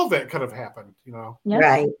mean, all of it could have happened, Yep.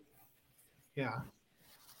 Right. Yeah.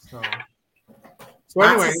 So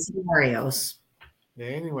anyways. Scenarios. Yeah,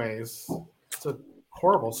 anyways, it's a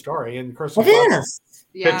horrible story. And of course, it is.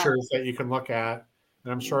 Pictures that you can look at.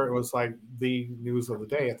 And I'm sure it was like the news of the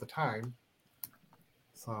day at the time.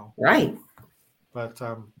 So, right. But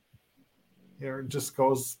it just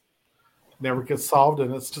never gets solved,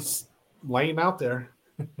 and it's just laying out there.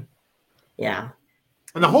 Yeah.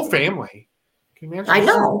 And the whole family. Can you imagine? I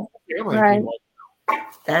know. Family right.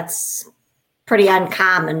 That's pretty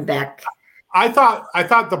uncommon, Beck. I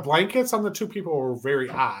thought the blankets on the two people were very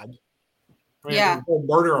odd. I mean,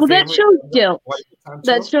 murder a family. That shows guilt.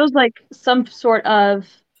 That shows like some sort of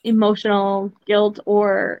emotional guilt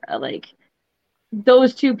or like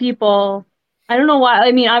those two people. I don't know why.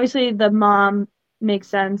 I mean, obviously the mom makes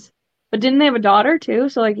sense, but didn't they have a daughter too?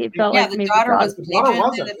 So like it felt like the maybe daughter was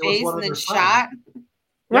pigeoned in the face and then shot.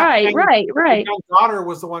 Yeah, right. The daughter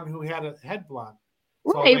was the one who had a head blunt.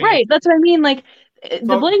 So right. That's what I mean. Like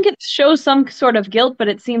the blankets show some sort of guilt, but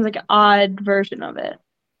it seems like an odd version of it.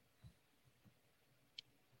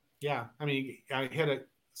 Yeah, I mean, I hit a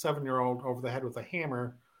 7-year-old over the head with a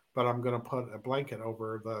hammer, but I'm going to put a blanket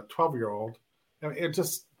over the 12-year-old. It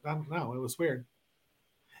just, I don't know, it was weird.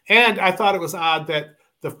 And I thought it was odd that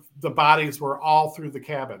the bodies were all through the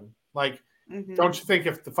cabin. Like, don't you think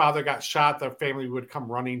if the father got shot, the family would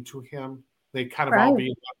come running to him? They'd kind of all be in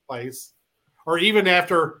one place. Or even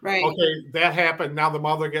after, okay, that happened, now the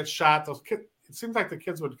mother gets shot. Those kids, it seems like the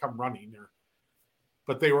kids would come running there.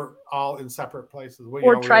 But they were all in separate places.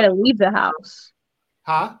 Or try to leave the house.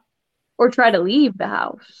 Huh? Or try to leave the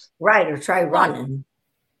house. Right, or try running.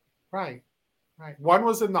 Right. One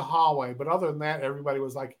was in the hallway, but other than that, everybody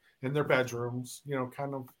was like in their bedrooms,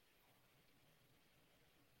 kind of.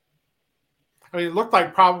 I mean, it looked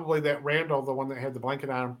like probably that Randall, the one that had the blanket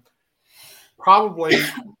on him, probably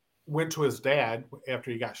went to his dad after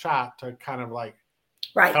he got shot to kind of like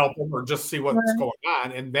help him or just see what's going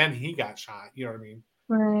on. And then he got shot. You know what I mean?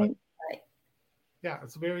 Right. Yeah,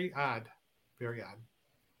 it's very odd. Very odd.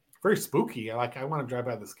 Very spooky. I want to drive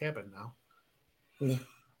by this cabin now. Yeah.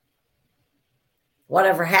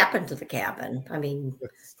 Whatever happened to the cabin? I mean,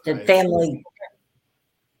 did family...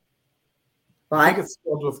 I think it's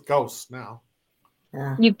filled with ghosts now.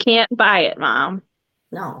 You can't buy it, Mom.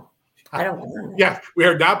 No, I don't want it. Yeah, we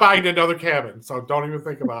are not buying another cabin, so don't even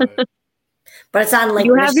think about it. But it's on Lake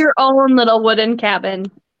You have your own little wooden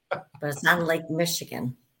cabin. But it's on Lake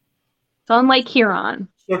Michigan. It's on Lake Huron.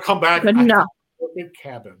 You'll come back. Good enough. A big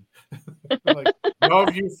cabin. Like, no,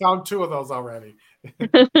 you found 2 of those already.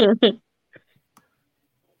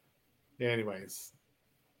 Anyways,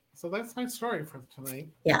 so that's my story for tonight.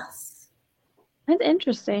 Yes. That's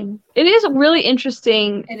interesting. It is really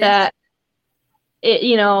interesting that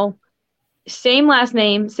it, same last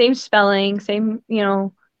name, same spelling, same,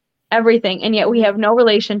 everything. And yet we have no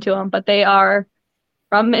relation to them, but they are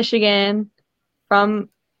from Michigan,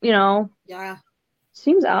 Yeah.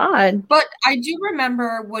 Seems odd. But I do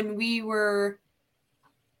remember when we were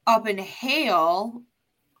up in Hale,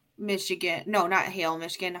 Michigan. No, not Hale,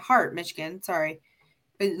 Michigan. Hart, Michigan. Sorry.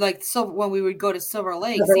 Like when we would go to Silver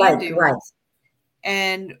Lake. Right.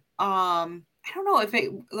 And I don't know if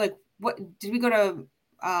it what did we go to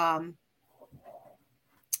I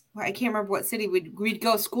can't remember what city we'd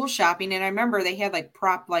go school shopping, and I remember they had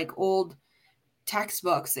old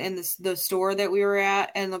textbooks in the store that we were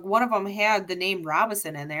at, and one of them had the name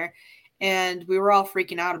Robison in there, and we were all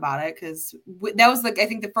freaking out about it because that was I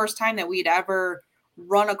think the first time that we'd ever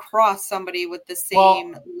run across somebody with the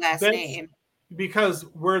same last name. Because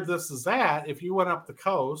where this is at, if you went up the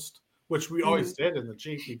coast, which we always did in the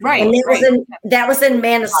Jeep. Right. And that was in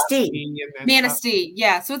Manistee. Manistee,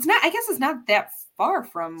 yeah. So it's not, I guess it's not that far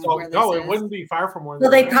from So where this no, is. it wouldn't be far from where.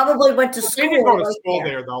 Well, they probably went to They school. didn't go to right school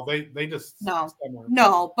there though. They just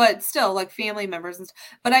No, but still, like family members and stuff.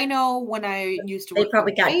 But I know when I used to work, They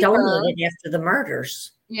probably got donated after the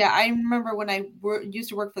murders. Yeah, I remember when I used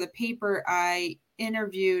to work for the paper, I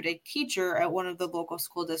interviewed a teacher at one of the local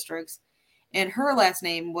school districts, and her last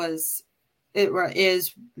name was, I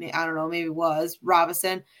don't know, maybe was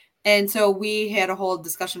Robison. And so we had a whole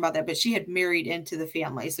discussion about that, but she had married into the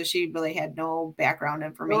family, so she really had no background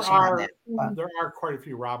information on that. But there are quite a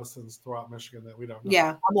few Robisons throughout Michigan that we don't know.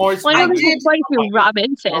 Yeah. I'm always I know there's quite a few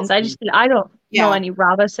Robinsons. I don't know any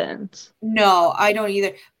Robisons. No, I don't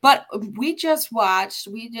either. But we just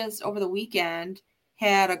over the weekend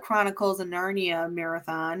had a Chronicles of Narnia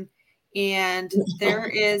marathon. And there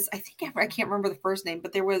is, I can't remember the first name,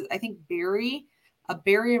 but there was, I think, a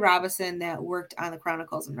Barry Robison that worked on the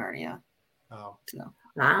Chronicles of Narnia. Oh. So.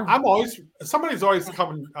 Wow. Somebody's always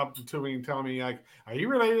coming up to me and telling me, like, are you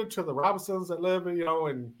related to the Robisons that live,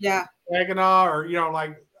 in Saginaw, or,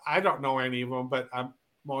 like, I don't know any of them, but I'm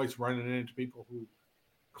always running into people who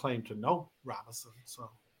claim to know Robison. So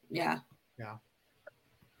yeah.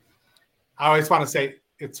 I always want to say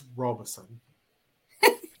it's Robison.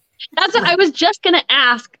 That's what I was just gonna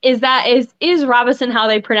ask. Is Robison how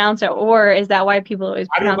they pronounce it, or is that why people always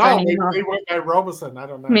pronounce it? I don't know. Maybe they went by Robison. I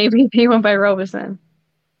don't know. Maybe they went by Robison.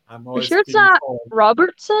 I'm always sure it's not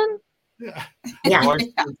Robertson. Yeah.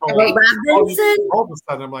 Robinson. Robinson.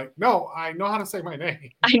 I'm like, no, I know how to say my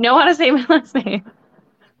name. I know how to say my last name.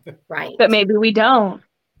 Right. But maybe we don't.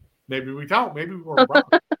 Maybe we don't. Maybe we're wrong.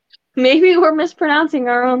 Maybe we're mispronouncing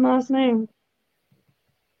our own last name.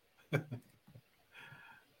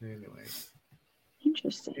 Anyways.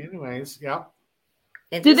 Interesting. Yeah.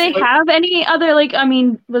 Do they have any other,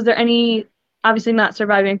 was there any, obviously not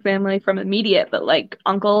surviving family from immediate, but like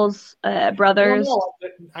uncles, brothers? No,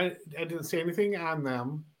 I didn't see anything on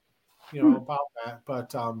them, about that.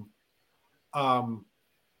 But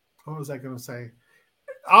what was I going to say?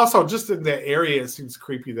 Also, just in that area, it seems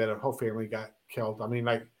creepy that a whole family got killed. I mean,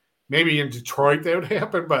 like maybe in Detroit that would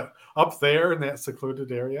happen, but up there in that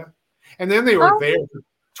secluded area. And then they were there for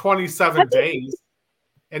 27 days.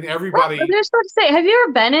 And everybody. I was supposed to say, have you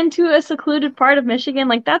ever been into a secluded part of Michigan?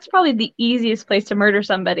 Like, that's probably the easiest place to murder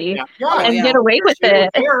somebody and get away with it.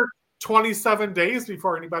 There 27 days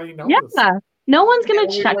before anybody knows. Yeah, no one's gonna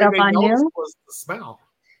check up on you. Was the smell.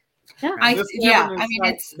 Yeah,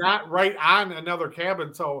 it's not right on another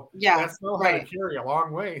cabin, so that smell had to carry a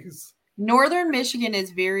long ways. Northern Michigan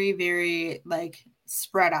is very, very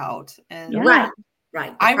spread out, and right.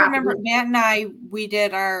 I remember Matt and I we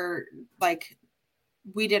did our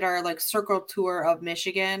circle tour of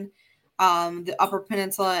Michigan, the Upper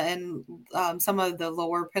Peninsula and some of the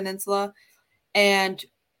Lower Peninsula, and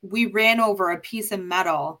we ran over a piece of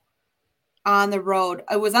metal on the road.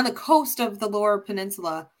 It was on the coast of the Lower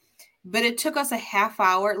Peninsula, but it took us a half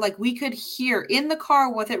hour. Like, we could hear in the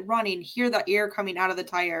car with it running, hear the air coming out of the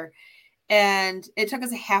tire, and it took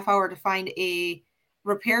us a half hour to find a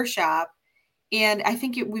repair shop, and I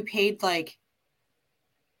think we paid like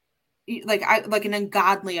an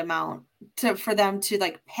ungodly amount for them to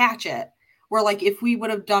patch it, where if we would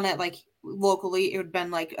have done it locally, it would have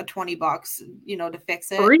been a $20 to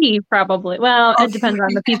fix it. Free, probably. Well, it depends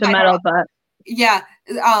on the piece of metal, but because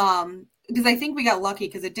I think we got lucky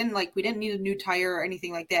because it didn't we didn't need a new tire or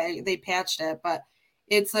anything like that. They patched it, but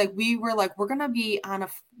it's we were we're gonna be on a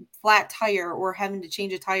flat tire or having to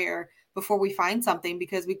change a tire before we find something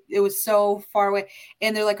because it was so far away.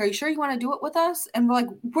 And they're like, are you sure you want to do it with us? And we're like,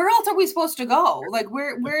 where else are we supposed to go?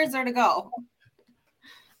 Where is there to go?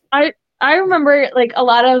 I remember a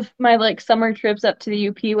lot of my summer trips up to the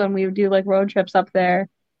UP when we would do road trips up there.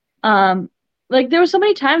 There were so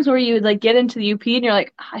many times where you would get into the UP and you're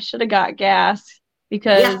like, I should have got gas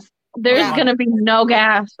because there's gonna be no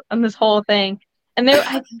gas on this whole thing. And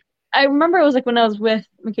I remember it was when I was with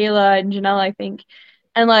Michaela and Janelle, I think.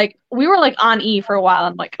 And we were on E for a while.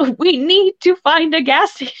 I'm like, we need to find a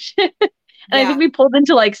gas station. And I think we pulled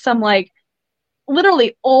into some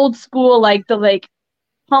literally old school, the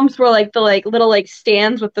pumps were the little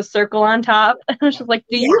stands with the circle on top. And I was just like,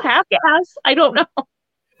 do you have gas? I don't know.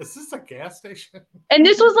 Is this a gas station? And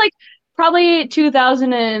this was probably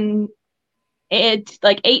 2008,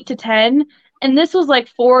 8 to 10. And this was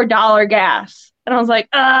 $4 gas. And I was like,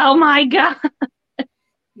 oh my God.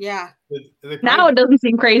 Yeah. Now it doesn't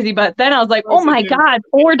seem crazy, but then I was like, oh my God,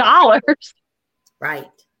 $4. Right.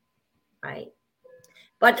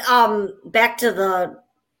 But back to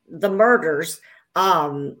the murders,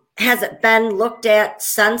 has it been looked at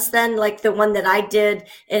since then? The one that I did,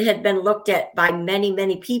 it had been looked at by many,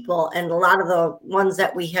 many people, and a lot of the ones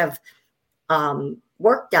that we have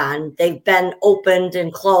worked on. They've been opened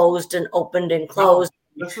and closed and opened and closed.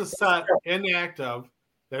 No, this is set inactive.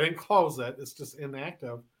 They didn't close it. It's just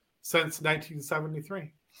inactive since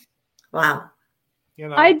 1973. Wow. You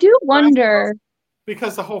know, I do wonder.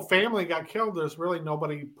 Because the whole family got killed, there's really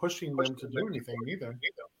nobody pushing them to do anything either.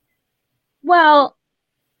 Well,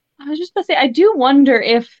 I was just going to say, I do wonder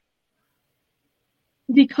if,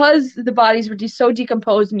 because the bodies were so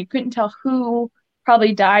decomposed and you couldn't tell who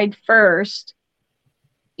probably died first,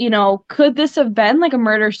 could this have been like a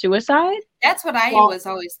murder-suicide? That's what I was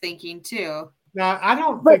always thinking too. Now, I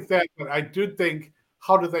don't think that, but I do think,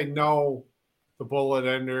 how do they know the bullet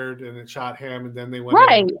entered and it shot him and then they went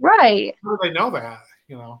Right. How do they know that,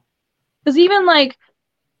 Because even like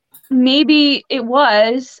maybe it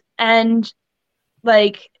was, and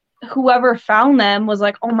like whoever found them was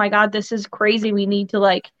like, oh my God, this is crazy. We need to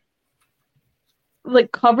like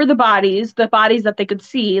cover the bodies that they could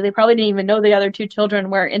see. They probably didn't even know the other two children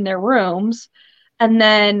were in their rooms. And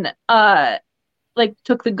then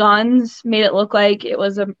took the guns, made it look like it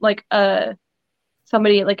was a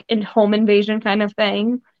somebody like in home invasion kind of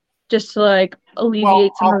thing, just to like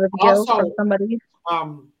alleviate some of the guilt from somebody.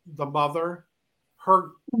 The mother,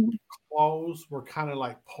 her clothes were kind of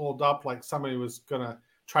like pulled up, like somebody was gonna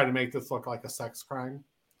try to make this look like a sex crime,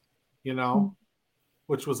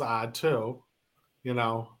 which was odd too,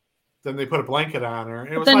 Then they put a blanket on her,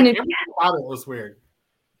 and it was like everybody thought it was weird.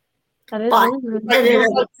 That is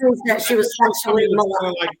that she was sexually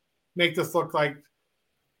molested. Like make this look like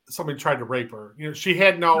somebody tried to rape her. She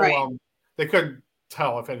had no. They couldn't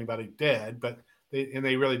tell if anybody did, but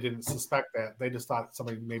they really didn't suspect that. They just thought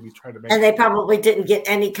somebody maybe tried to make. And they probably didn't get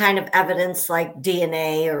any kind of evidence like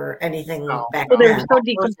DNA or anything back then. They were so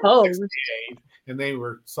decomposed, and they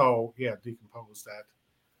were so decomposed that.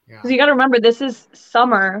 Yeah. Because you got to remember, this is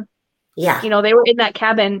summer. Yeah. They were in that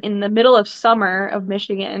cabin in the middle of summer of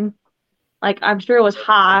Michigan. Like, I'm sure it was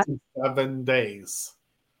hot. 7 days.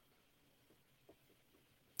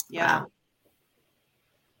 Yeah.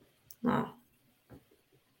 Wow.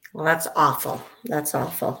 Well, that's awful. That's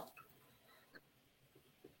awful.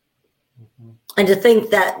 Mm-hmm. And to think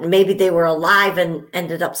that maybe they were alive and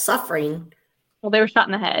ended up suffering. Well, they were shot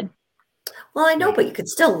in the head. Well, I know, but you could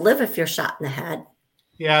still live if you're shot in the head.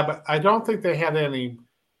 Yeah, but I don't think they had any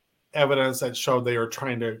evidence that showed they were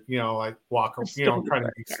trying to, walk, trying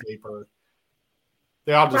to escape, or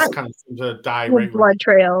they all just kind of seem to die. With blood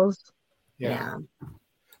trails. Yeah.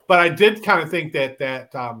 But I did kind of think that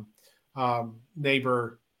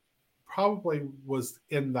neighbor probably was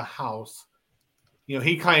in the house.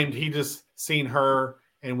 He claimed he just seen her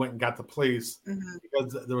and went and got the police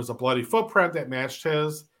because there was a bloody footprint that matched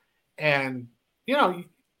his. And,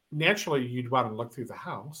 naturally you'd want to look through the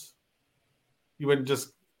house. You wouldn't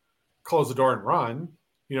just close the door and run,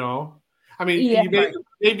 I mean, you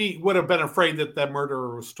maybe would have been afraid that the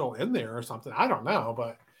murderer was still in there or something. I don't know,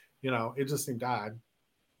 but, it just seemed odd.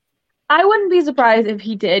 I wouldn't be surprised if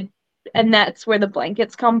he did, and that's where the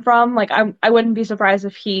blankets come from. Like, I wouldn't be surprised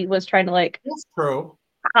if he was trying to that's true,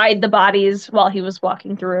 hide the bodies while he was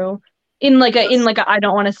walking through in like a I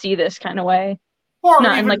don't want to see this kind of way, or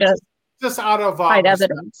not in like just out of hide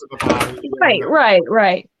evidence. Body, right,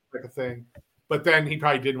 like a thing. But then he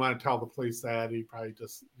probably didn't want to tell the police that. He probably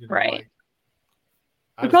just right.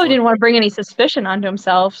 He probably didn't want to bring any suspicion onto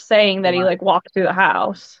himself, saying that he walked through the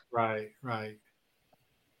house. Right.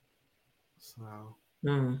 So.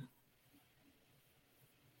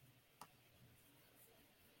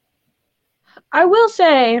 I will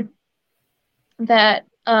say that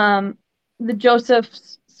the Joseph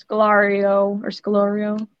Scalario,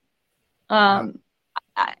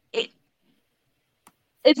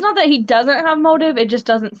 it's not that he doesn't have motive, it just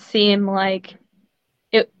doesn't seem like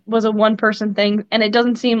it was a one-person thing, and it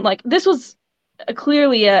doesn't seem like this was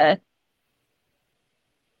clearly a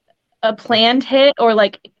planned hit or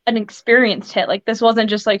like an experienced hit. Like, this wasn't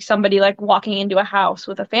just like somebody like walking into a house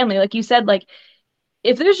with a family. Like you said, like,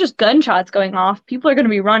 if there's just gunshots going off, people are going to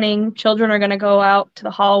be running, children are going to go out to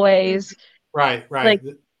the hallways. Right. Like,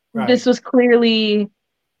 this was clearly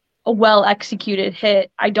a well-executed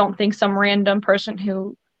hit. I don't think some random person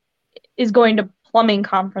who is going to plumbing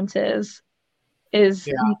conferences is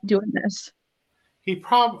doing this. He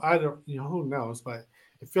probably, I don't, who knows, but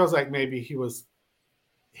it feels like maybe he was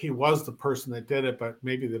the person that did it, but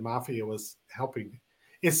maybe the mafia was helping.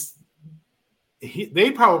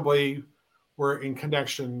 They probably were in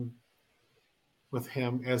connection with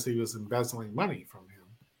him as he was embezzling money from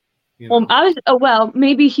him. Well,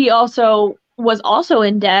 maybe he also was also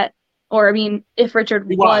in debt, or I mean, if Richard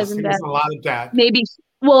was in debt, a lot of debt. maybe.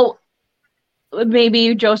 Well,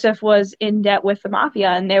 maybe Joseph was in debt with the mafia,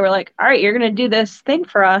 and they were like, all right, you're going to do this thing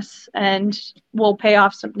for us, and we'll pay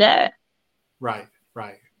off some debt. Right.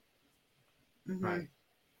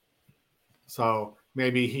 So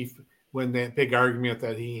maybe when that big argument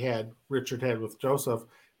that Richard had with Joseph,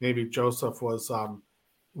 maybe Joseph was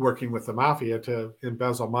working with the mafia to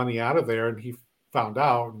embezzle money out of there, and he found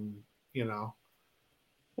out, and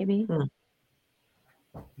Maybe.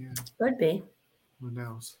 Yeah. Could be. Who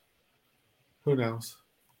knows?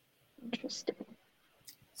 Interesting.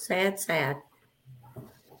 Sad.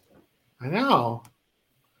 I know.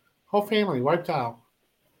 Whole family wiped out.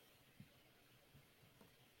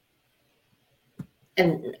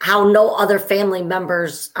 And how no other family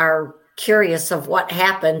members are curious of what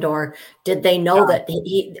happened, or did they know that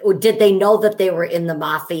they were in the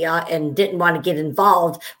mafia and didn't want to get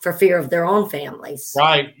involved for fear of their own families?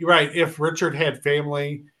 Right. If Richard had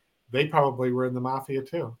family, they probably were in the mafia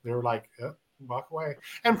too. They were like, walk away.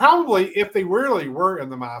 And probably if they really were in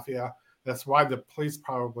the mafia, that's why the police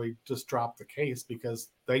probably just dropped the case, because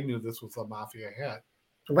they knew this was a mafia hit.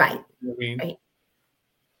 Right. You know what I mean? Right.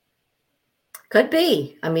 Could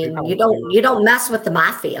be. I mean, you don't mess with the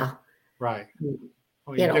mafia. Right.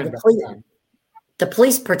 Well, the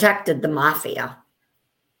police protected the mafia.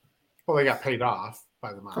 Well, they got paid off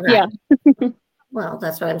by the mafia. Yeah. Well,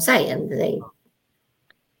 that's what I'm saying.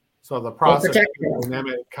 So the prosecutor in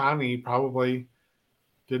Emmett County probably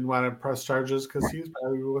didn't want to press charges because he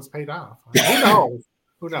probably was paid off.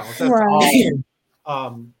 Who knows? That's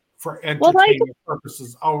all for entertainment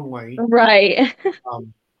purposes only. Right.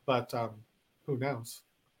 But who knows?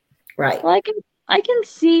 Right. Well, I can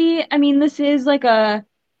see. I mean, this is like a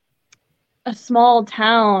small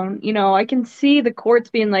town. I can see the courts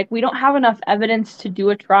being like, we don't have enough evidence to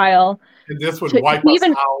do a trial. And this would wipe us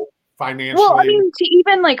out financially. Well, I mean, to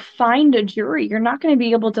even like find a jury, you're not going to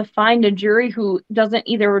be able to find a jury who doesn't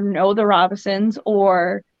either know the Robisons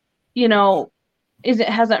or,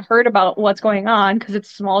 hasn't heard about what's going on, because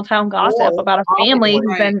it's small town gossip about a family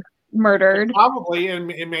who's been murdered. Probably,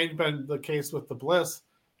 and it may have been the case with the Bliss.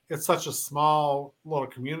 It's such a small little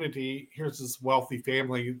community. Here's this wealthy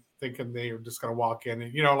family thinking they're just going to walk in,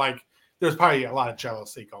 and there's probably a lot of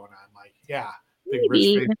jealousy going on. Like, big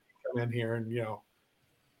rich family come in here, and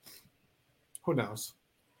who knows?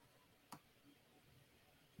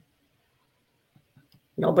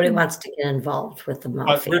 Nobody wants to get involved with the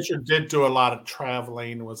mafia. But Richard did do a lot of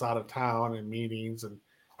traveling, was out of town and meetings, and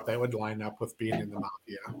that would line up with being in the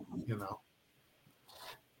mafia,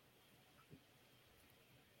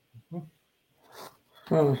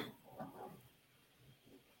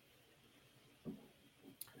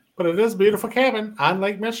 But it is a beautiful cabin on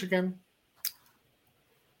Lake Michigan.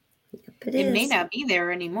 It may not be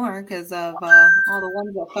there anymore because of all the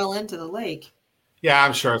ones that fell into the lake. Yeah,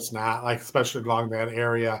 I'm sure it's not. Like, especially along that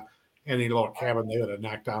area, any little cabin they would have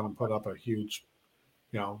knocked down and put up a huge,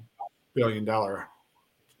 $1 billion.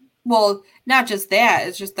 Well, not just that.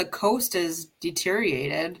 It's just the coast is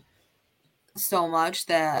deteriorated so much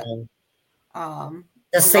that the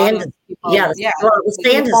sand is the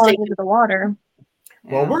sand is taking into the water.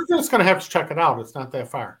 Well, we're just going to have to check it out. It's not that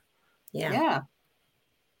far. Yeah.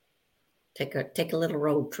 Take a little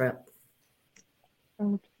road trip.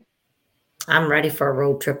 I'm ready for a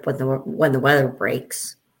road trip when the weather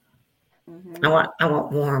breaks. Mm-hmm. I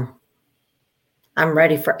want warm. I'm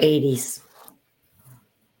ready for 80s.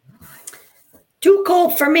 Too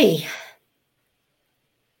cold for me.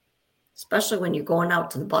 Especially when you're going out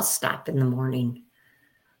to the bus stop in the morning.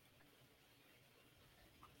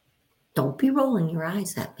 Don't be rolling your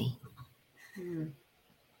eyes at me.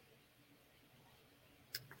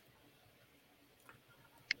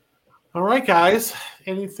 All right, guys.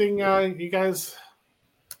 Anything you guys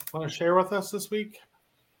want to share with us this week?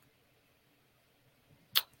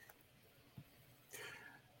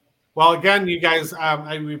 Well, again, you guys,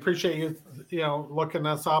 we appreciate you, looking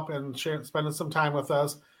us up and spending some time with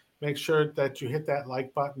us. Make sure that you hit that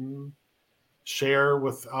like button, share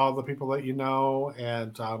with all the people that you know,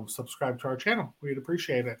 and subscribe to our channel. We'd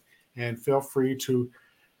appreciate it. And feel free to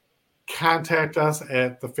contact us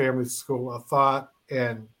at the Family School of Thought.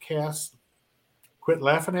 And Cass, quit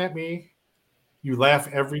laughing at me. You laugh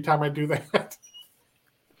every time I do that.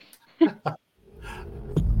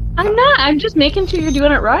 I'm not. I'm just making sure you're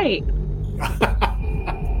doing it right.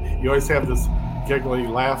 You always have this giggly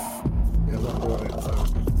laugh as I'm doing it. So.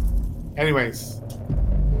 Anyways,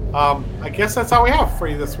 I guess that's all we have for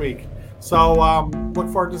you this week. So look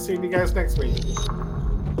forward to seeing you guys next week.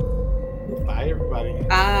 Bye, everybody.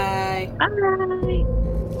 Bye. Bye.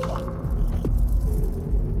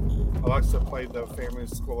 Alexa played the Family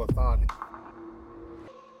School of Thought.